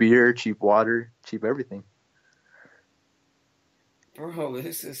 cheap beer, cheap water, cheap everything." Bro,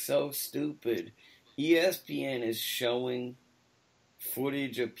 this is so stupid. ESPN is showing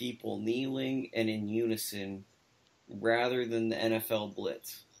footage of people kneeling and in unison rather than the NFL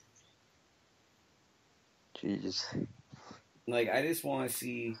blitz. Jeez. Like, I just want to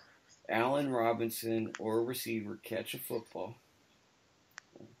see Allen Robinson or a receiver catch a football.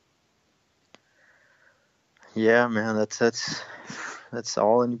 Yeah, man, that's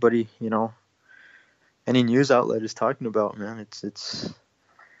all anybody, any news outlet is talking about, man. It's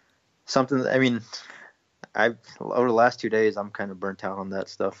something that, I mean, over the last 2 days, I'm kind of burnt out on that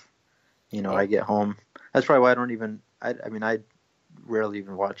stuff. I get home. That's probably why I rarely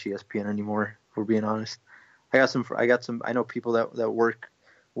even watch ESPN anymore, if we're being honest. I know people that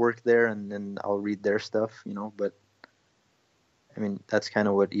work there, and then I'll read their stuff, but I mean, that's kind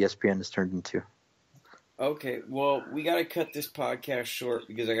of what ESPN has turned into. Okay, well, we got to cut this podcast short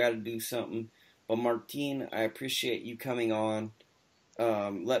because I got to do something. But Martin, I appreciate you coming on.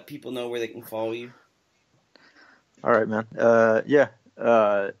 Let people know where they can follow you. All right, man. Yeah.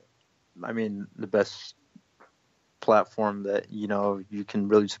 I mean, the best platform that you can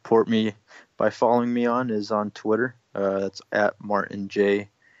really support me by following me on is on Twitter. That's at Martin J.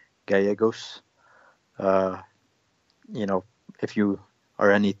 Gallegos. If you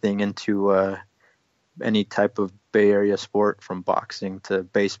are anything into any type of Bay Area sport, from boxing to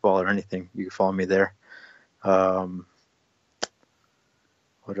baseball or anything, you can follow me there.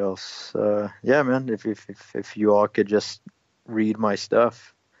 What else? Yeah, man. If you all could just read my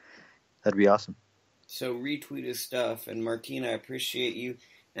stuff, that'd be awesome. So retweet his stuff. And Martina, I appreciate you.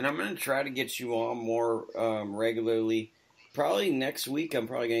 And I'm going to try to get you on more regularly. Probably next week, I'm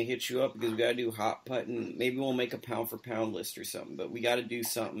probably going to hit you up because we got to do hot putting. Maybe we'll make a pound for pound list or something. But we got to do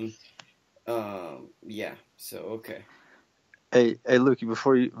something. Yeah. So, okay. Hey, Luke,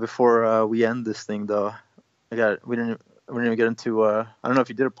 before we end this thing though, we didn't even get into. I don't know if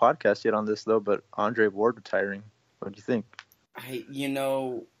you did a podcast yet on this though, but Andre Ward retiring. What do you think?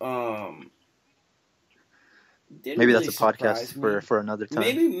 Didn't maybe really that's a podcast for another time.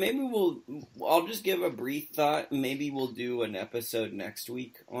 Maybe I'll just give a brief thought. Maybe we'll do an episode next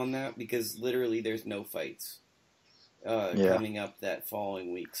week on that because literally there's no fights coming up that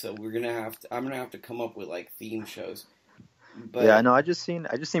following week. So I'm gonna have to come up with like theme shows. But yeah, I know. I just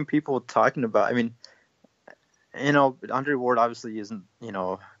seen people talking about. I mean, Andre Ward obviously isn't,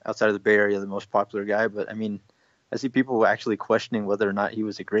 outside of the Bay Area the most popular guy, but I mean, I see people actually questioning whether or not he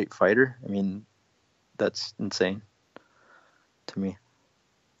was a great fighter. I mean, that's insane to me.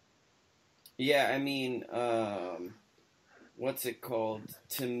 Yeah, I mean, what's it called?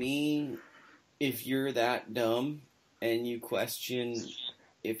 To me, if you're that dumb and you question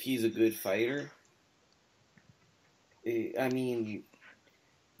if he's a good fighter, I mean,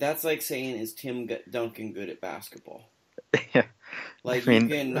 that's like saying, is Tim Duncan good at basketball? Yeah. Like, you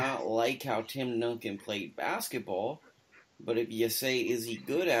can not like how Tim Duncan played basketball, but if you say, is he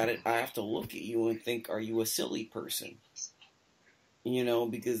good at it, I have to look at you and think, are you a silly person?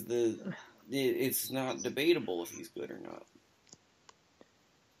 Because it's not debatable if he's good or not.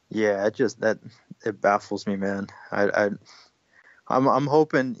 Yeah, it baffles me, man. I'm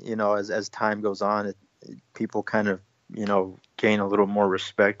hoping, as time goes on, people kind of, gain a little more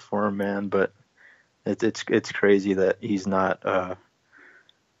respect for him, man. But it's crazy that he's not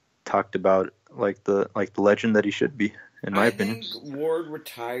talked about like the legend that he should be, in my opinion. I think Ward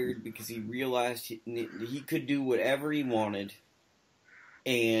retired because he realized he could do whatever he wanted,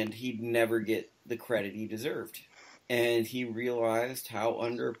 and he'd never get the credit he deserved. And he realized how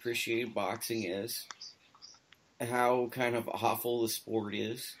underappreciated boxing is, how kind of awful the sport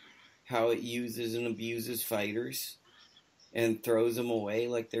is, how it uses and abuses fighters and throws them away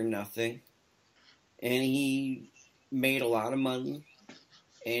like they're nothing. And he made a lot of money,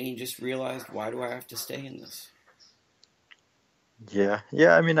 and he just realized, why do I have to stay in this? Yeah.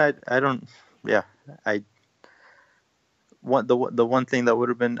 I mean, I don't. Yeah, the one thing that would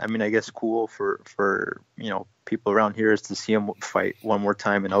have been, I mean, I guess cool for people around here is to see him fight one more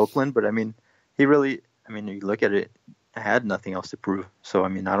time in Oakland. But I mean, you look at it, had nothing else to prove. So I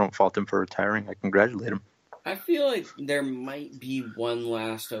mean, I don't fault him for retiring. I congratulate him. I feel like there might be one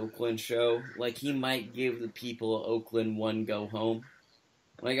last Oakland show. Like, he might give the people of Oakland one go home.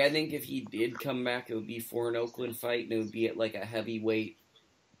 Like, I think if he did come back, it would be for an Oakland fight, and it would be at like a heavyweight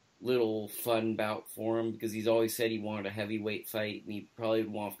little fun bout for him, because he's always said he wanted a heavyweight fight, and he probably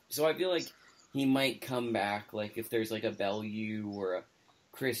would want. So I feel like he might come back, like if there's like a Bellew or a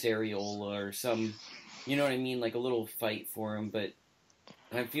Chris Areola or some, you know what I mean, like a little fight for him. But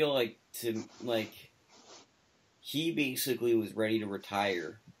I feel like he basically was ready to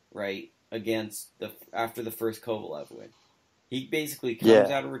retire, right, after the first Kovalev win. He basically comes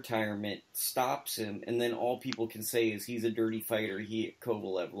out of retirement, stops him, and then all people can say is he's a dirty fighter, he hit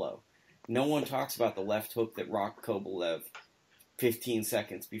Kovalev low. No one talks about the left hook that rocked Kovalev 15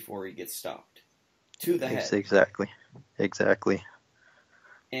 seconds before he gets stopped. To the head. Exactly.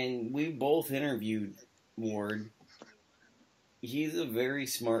 And we both interviewed Ward. He's a very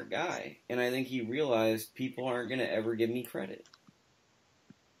smart guy, and I think he realized people aren't going to ever give me credit.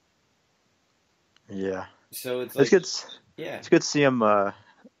 Yeah. So it's like... It's good to see him. I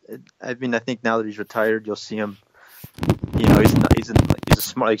mean, I think now that he's retired, you'll see him. He's a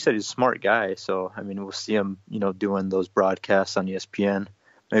smart. Like you said, he's a smart guy. So I mean, we'll see him. Doing those broadcasts on ESPN.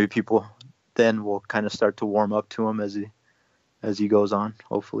 Maybe people then will kind of start to warm up to him as he goes on.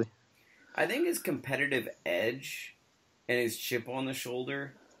 Hopefully. I think his competitive edge and his chip on the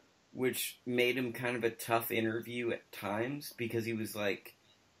shoulder, which made him kind of a tough interview at times, because he was like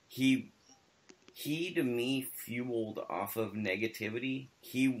he to me fueled off of negativity.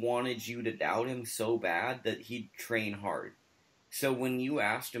 He wanted you to doubt him so bad that he'd train hard. So when you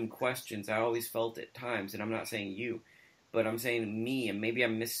asked him questions, I always felt at times, and I'm not saying you, but I'm saying me, and maybe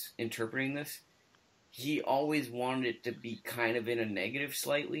I'm misinterpreting this, he always wanted it to be kind of in a negative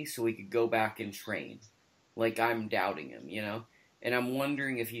slightly so he could go back and train. Like I'm doubting him, And I'm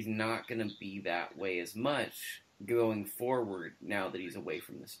wondering if he's not going to be that way as much going forward now that he's away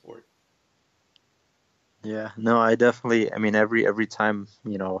from the sport. Yeah, no, I definitely. I mean, every time,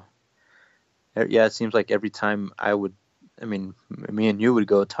 it seems like every time I would I mean, me and you would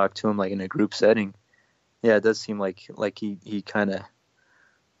go talk to him like in a group setting. Yeah, it does seem like he kind of,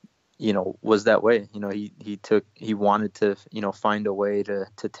 was that way. He wanted to, find a way to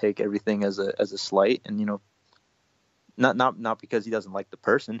take everything as a slight, and not because he doesn't like the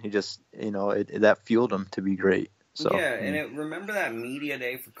person. He just, that fueled him to be great. So yeah, and remember that media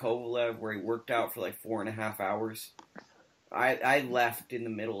day for Kovalev where he worked out for like 4.5 hours? I left in the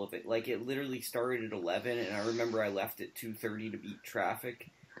middle of it. Like, it literally started at 11, and I remember I left at 2:30 to beat traffic.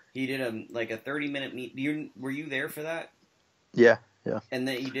 He did a 30-minute meet. Were you there for that? Yeah. And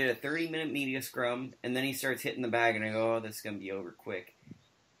then he did a 30-minute media scrum, and then he starts hitting the bag, and I go, oh, this is going to be over quick.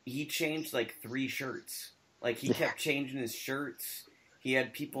 He changed like 3 shirts. Like, he kept changing his shirts. He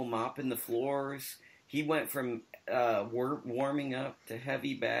had people mopping the floors. He went from warming up to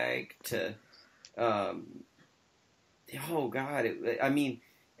heavy bag to... oh, God.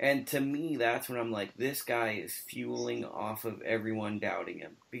 And to me, that's when I'm like, this guy is fueling off of everyone doubting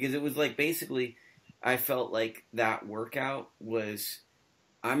him. Because it was like, basically, I felt like that workout was,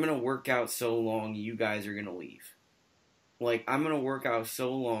 I'm going to work out so long, you guys are going to leave. Like, I'm going to work out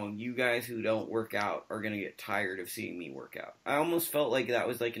so long, you guys who don't work out are going to get tired of seeing me work out. I almost felt like that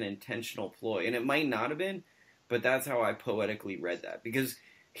was like an intentional ploy. And it might not have been, but that's how I poetically read that. Because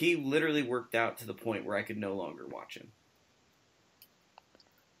he literally worked out to the point where I could no longer watch him.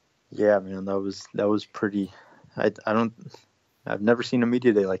 Yeah, man, that was pretty. I've never seen a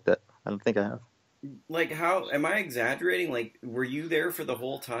media day like that. I don't think I have. Like, how am I exaggerating? Like, were you there for the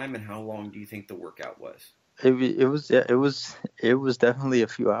whole time, and how long do you think the workout was? It was definitely a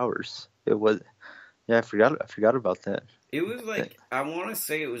few hours. It was. Yeah, I forgot about that. It was like, I want to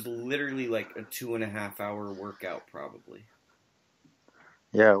say it was literally like a 2.5 hour workout, probably.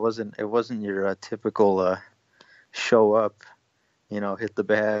 Yeah, it wasn't your typical show up, hit the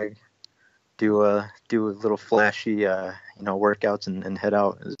bag, do a little flashy, workouts and head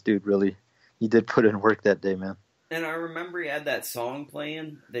out. This dude really, he did put in work that day, man. And I remember he had that song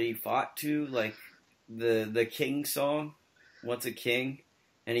playing that he fought to, like the King song, What's a King?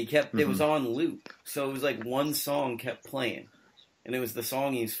 And he kept, it was on loop. So it was like one song kept playing. And it was the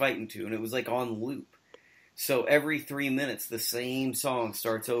song he was fighting to, and it was like on loop. So every 3 minutes, the same song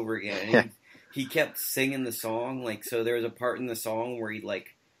starts over again. And he kept singing the song, like, so there was a part in the song where he'd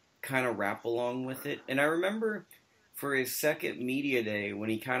like kind of rap along with it. And I remember for his second media day when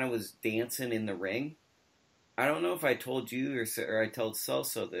he kind of was dancing in the ring, I don't know if I told you or I told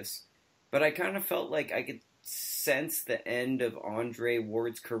Celso this, but I kind of felt like I could sense the end of Andre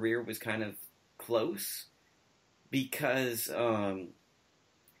Ward's career was kind of close because I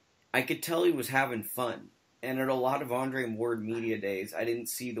could tell he was having fun. And at a lot of Andre Ward media days, I didn't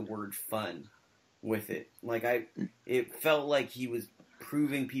see the word fun with it. Like, it felt like he was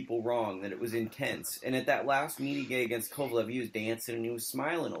proving people wrong, that it was intense. And at that last media day against Kovalev, he was dancing and he was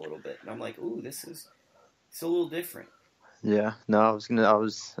smiling a little bit. And I'm like, ooh, it's a little different. Yeah, no, I was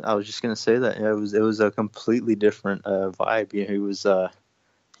just gonna say that. Yeah, it was a completely different vibe.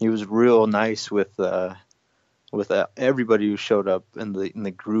 He was real nice with everybody who showed up in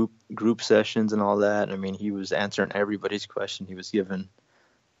the group sessions and all that. I mean, he was answering everybody's question. He was giving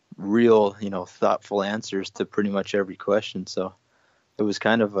real, thoughtful answers to pretty much every question. So it was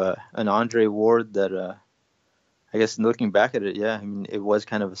kind of an Andre Ward that, I guess looking back at it, yeah, I mean, it was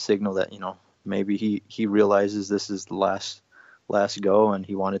kind of a signal that, maybe he realizes this is the last go, and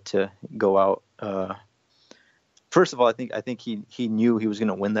he wanted to go out. First of all, I think he knew he was going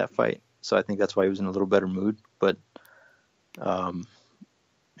to win that fight. So I think that's why he was in a little better mood. But,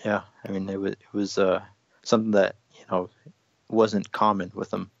 yeah, I mean, it was something that, wasn't common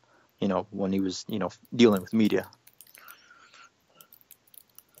with him, when he was, dealing with media.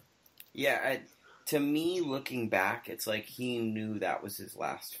 Yeah, to me, looking back, it's like he knew that was his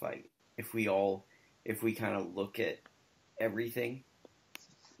last fight. If we kind of look at everything,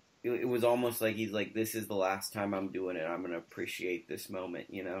 it was almost like he's like, this is the last time I'm doing it. I'm going to appreciate this moment,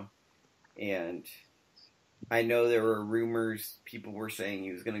 And I know there were rumors, people were saying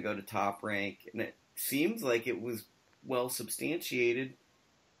he was going to go to Top Rank, and it seems like it was well substantiated.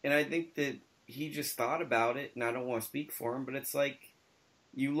 And I think that he just thought about it, and I don't want to speak for him, but it's like,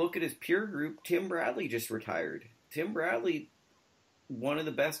 you look at his peer group, Tim Bradley just retired. Tim Bradley, one of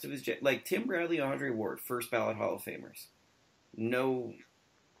the best of his, like Tim Bradley, Andre Ward, first ballot Hall of Famers. No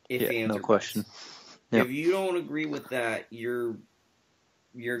ifs, ands, no or question. Yep. If you don't agree with that, you're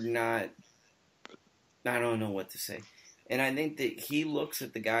not, I don't know what to say. And I think that he looks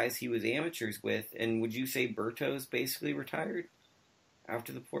at the guys he was amateurs with, and would you say Berto's basically retired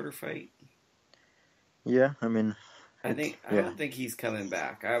after the Porter fight? Yeah, I mean, I don't think he's coming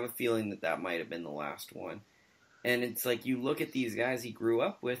back. I have a feeling that might have been the last one. And it's like you look at these guys he grew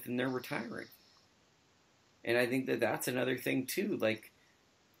up with and they're retiring. And I think that that's another thing too. Like,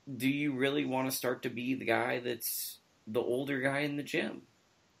 do you really want to start to be the guy that's the older guy in the gym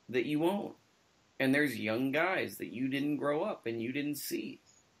that you won't? And there's young guys that you didn't grow up and you didn't see.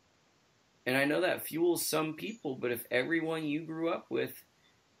 And I know that fuels some people, but if everyone you grew up with,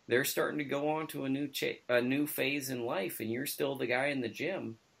 they're starting to go on to a new phase in life and you're still the guy in the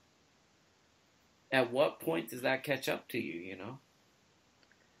gym, at what point does that catch up to you, you know?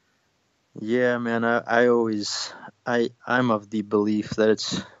 Yeah, man. I'm of the belief that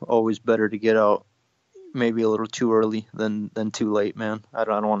it's always better to get out maybe a little too early than too late, man. I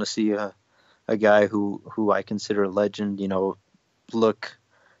don't want to see a guy who I consider a legend, look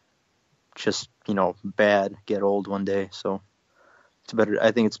just, bad, get old one day. So it's better.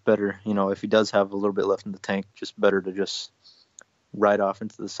 I think it's better, if he does have a little bit left in the tank, just better to just ride off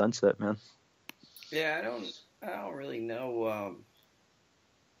into the sunset, man. Yeah, I don't really know.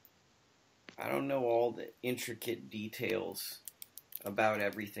 I don't know all the intricate details about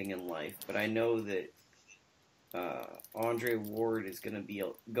everything in life, but I know that Andre Ward is going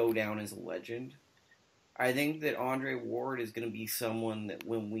to go down as a legend. I think that Andre Ward is going to be someone that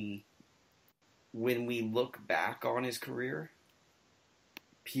when we look back on his career,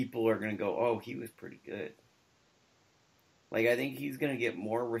 people are going to go, "Oh, he was pretty good." Like, I think he's going to get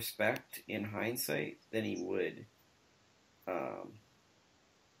more respect in hindsight than he would,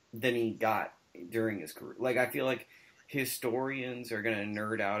 than he got during his career. Like, I feel like historians are going to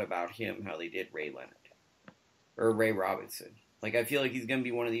nerd out about him how they did Ray Leonard or Ray Robinson. Like, I feel like he's going to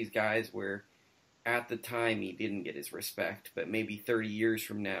be one of these guys where at the time he didn't get his respect, but maybe 30 years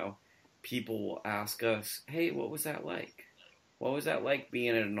from now, people will ask us, "Hey, what was that like? What was that like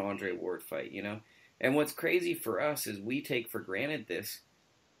being at an Andre Ward fight?" You know? And what's crazy for us is we take for granted this,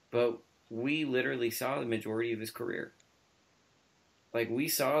 but we literally saw the majority of his career. Like, we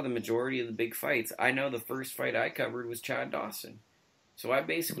saw the majority of the big fights. I know the first fight I covered was Chad Dawson. So I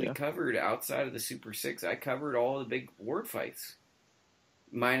basically covered, outside of the Super 6, I covered all the big Ward fights,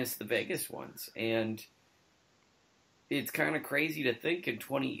 minus the Vegas ones. And it's kind of crazy to think in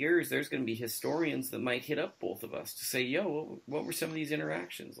 20 years there's going to be historians that might hit up both of us to say, "Yo, what were some of these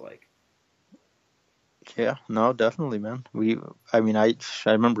interactions like?" Yeah, no, definitely, man. I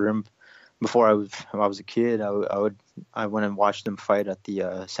remember him before I was a kid. I went and watched him fight at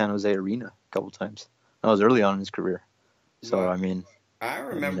the San Jose Arena a couple times. That was early on in his career. So Well, I I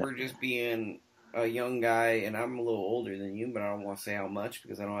remember just being a young guy, and I'm a little older than you, but I don't want to say how much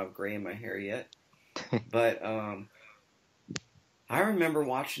because I don't have gray in my hair yet. But I remember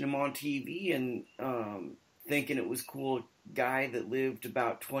watching him on TV and thinking it was cool. A guy that lived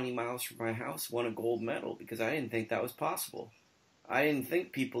about 20 miles from my house won a gold medal because I didn't think that was possible. I didn't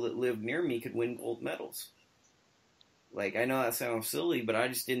think people that lived near me could win gold medals. Like, I know that sounds silly, but I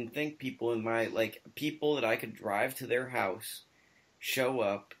just didn't think people people that I could drive to their house, show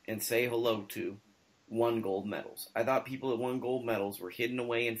up, and say hello to, won gold medals. I thought people that won gold medals were hidden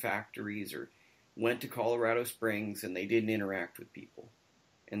away in factories or went to Colorado Springs and they didn't interact with people.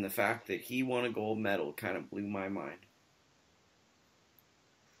 And the fact that he won a gold medal kind of blew my mind.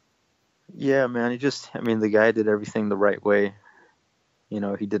 Yeah, man. The guy did everything the right way.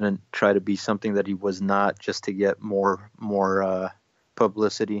 He didn't try to be something that he was not just to get more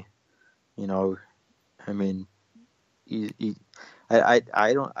publicity. I mean, I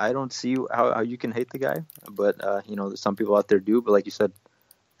don't see how you can hate the guy, but some people out there do. But like you said,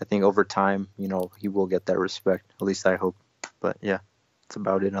 I think over time, he will get that respect. At least I hope. But yeah, that's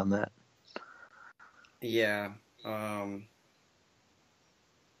about it on that. Yeah.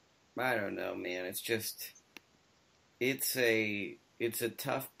 I don't know, man. It's a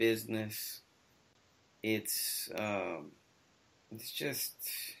tough business. It's just,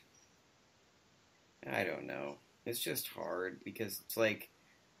 I don't know. It's just hard because it's like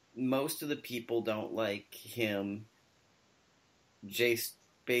most of the people don't like him just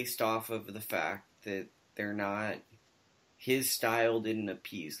based off of the fact that his style didn't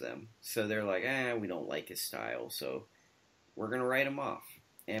appease them. So they're like, we don't like his style, so we're going to write him off.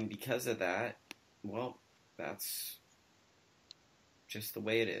 And because of that, well, that's just the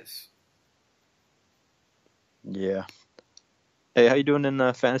way it is. Yeah. Hey, how you doing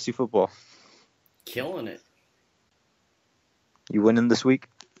in fantasy football? Killing it. You winning this week?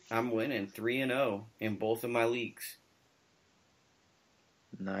 I'm winning 3-0 in both of my leagues.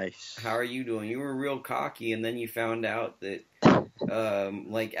 Nice. How are you doing? You were real cocky, and then you found out that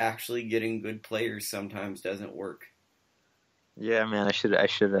actually getting good players sometimes doesn't work. Yeah, man, I should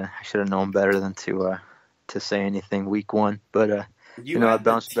have known better than to say anything week one. But You I had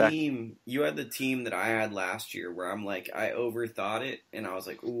the bounced back. team. You had the team that I had last year, where I'm like, I overthought it, and I was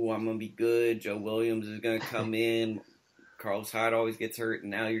like, "Ooh, I'm gonna be good. Joe Williams is gonna come in. Carlos Hyde always gets hurt,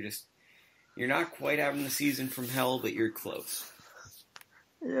 and now you're not quite having the season from hell, but you're close."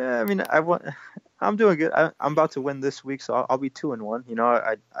 Yeah, I mean, I'm doing good. I'm about to win this week, so I'll be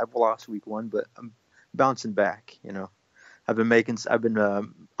 2-1. I've lost week 1, but I'm bouncing back. I've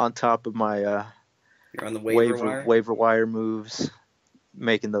been on top of my You're on the waiver wire. waiver wire moves,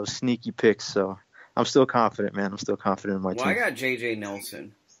 making those sneaky picks. So I'm still confident, man. I'm still confident in my Well, I team. got J.J.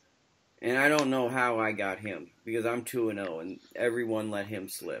 Nelson, and I don't know how I got him because I'm 2-0, and everyone let him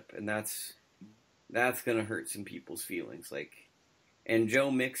slip, and that's gonna hurt some people's feelings. And Joe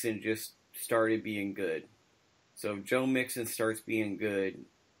Mixon just started being good. So if Joe Mixon starts being good,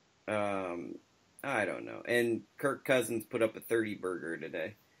 I don't know. And Kirk Cousins put up a 30 burger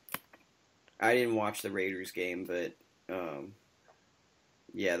today. I didn't watch the Raiders game, but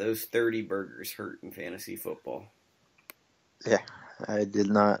yeah, those 30 burgers hurt in fantasy football. Yeah, I did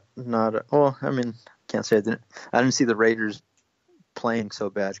not. Well, I mean, can't say I didn't. I didn't see the Raiders playing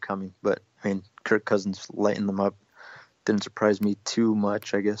so bad coming, but I mean, Kirk Cousins lighting them up didn't surprise me too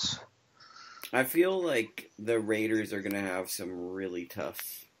much, I guess. I feel like the Raiders are going to have some really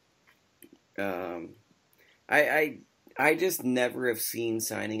tough. I just never have seen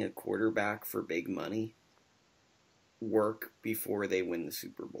signing a quarterback for big money work before they win the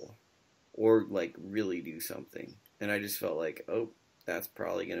Super Bowl or really do something. And I just felt like, oh, that's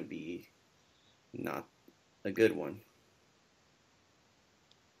probably going to be not a good one.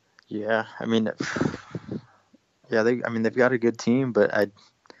 Yeah, I mean, they've got a good team, but I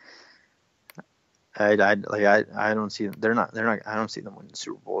don't see them. They're not. I don't see them winning the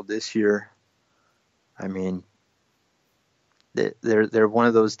Super Bowl this year. I mean, they're one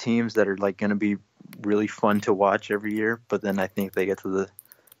of those teams that are going to be really fun to watch every year, but then I think they get to the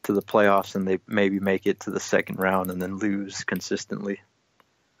playoffs and they maybe make it to the second round and then lose consistently.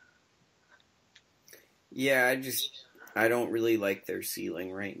 Yeah, I don't really like their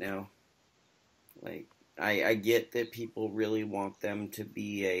ceiling right now. I get that people really want them to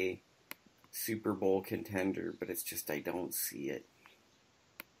be a Super Bowl contender, but it's just I don't see it.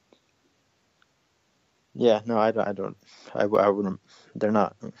 Yeah, no, I don't. I wouldn't. They're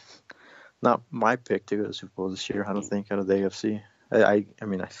not my pick to go to the Super Bowl this year. I don't think out of the AFC. I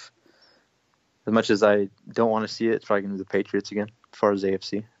mean, as much as I don't want to see it, it's probably going to be the Patriots again as far as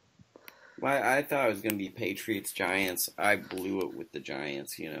AFC. Well, I thought it was going to be Patriots Giants. I blew it with the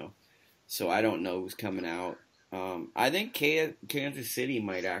Giants, so I don't know who's coming out. I think Kansas City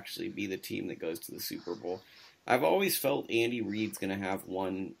might actually be the team that goes to the Super Bowl. I've always felt Andy Reid's going to have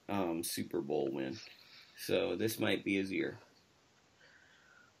one Super Bowl win. So this might be his year.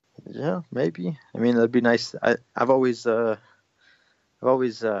 Yeah, maybe. I mean, that'd be nice. I've always had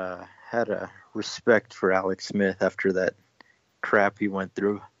a respect for Alex Smith after that crap he went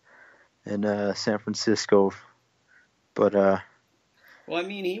through in San Francisco. But well, I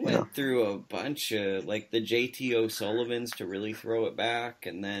mean, he went through a bunch of the JT O'Sullivans to really throw it back,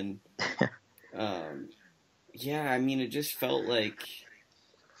 and then yeah, I mean, it just felt like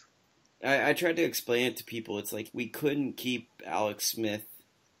I tried to explain it to people. It's like we couldn't keep Alex Smith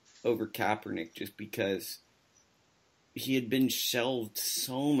over Kaepernick just because he had been shelved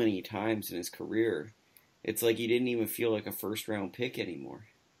so many times in his career. It's like he didn't even feel like a first-round pick anymore.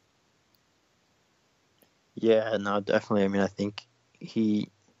 Yeah, no, definitely. I mean, I think with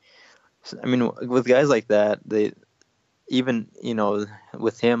guys like that, even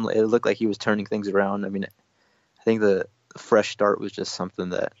with him, it looked like he was turning things around. I mean, I think the fresh start was just something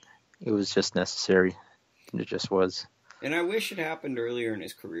that it was just necessary. It just was. And I wish it happened earlier in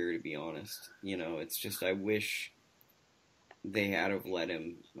his career, to be honest. It's just I wish they had have let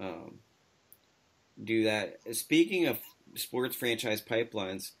him do that. Speaking of sports franchise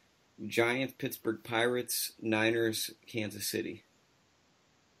pipelines, Giants, Pittsburgh Pirates, Niners, Kansas City.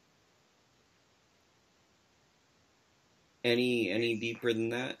 Any deeper than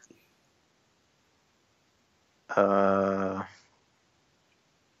that?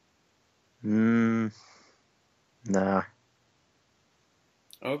 Nah.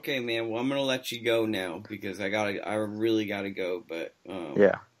 Okay, man. Well, I'm gonna let you go now because I really gotta go. But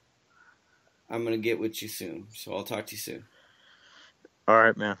yeah, I'm gonna get with you soon. So I'll talk to you soon. All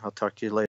right, man. I'll talk to you later.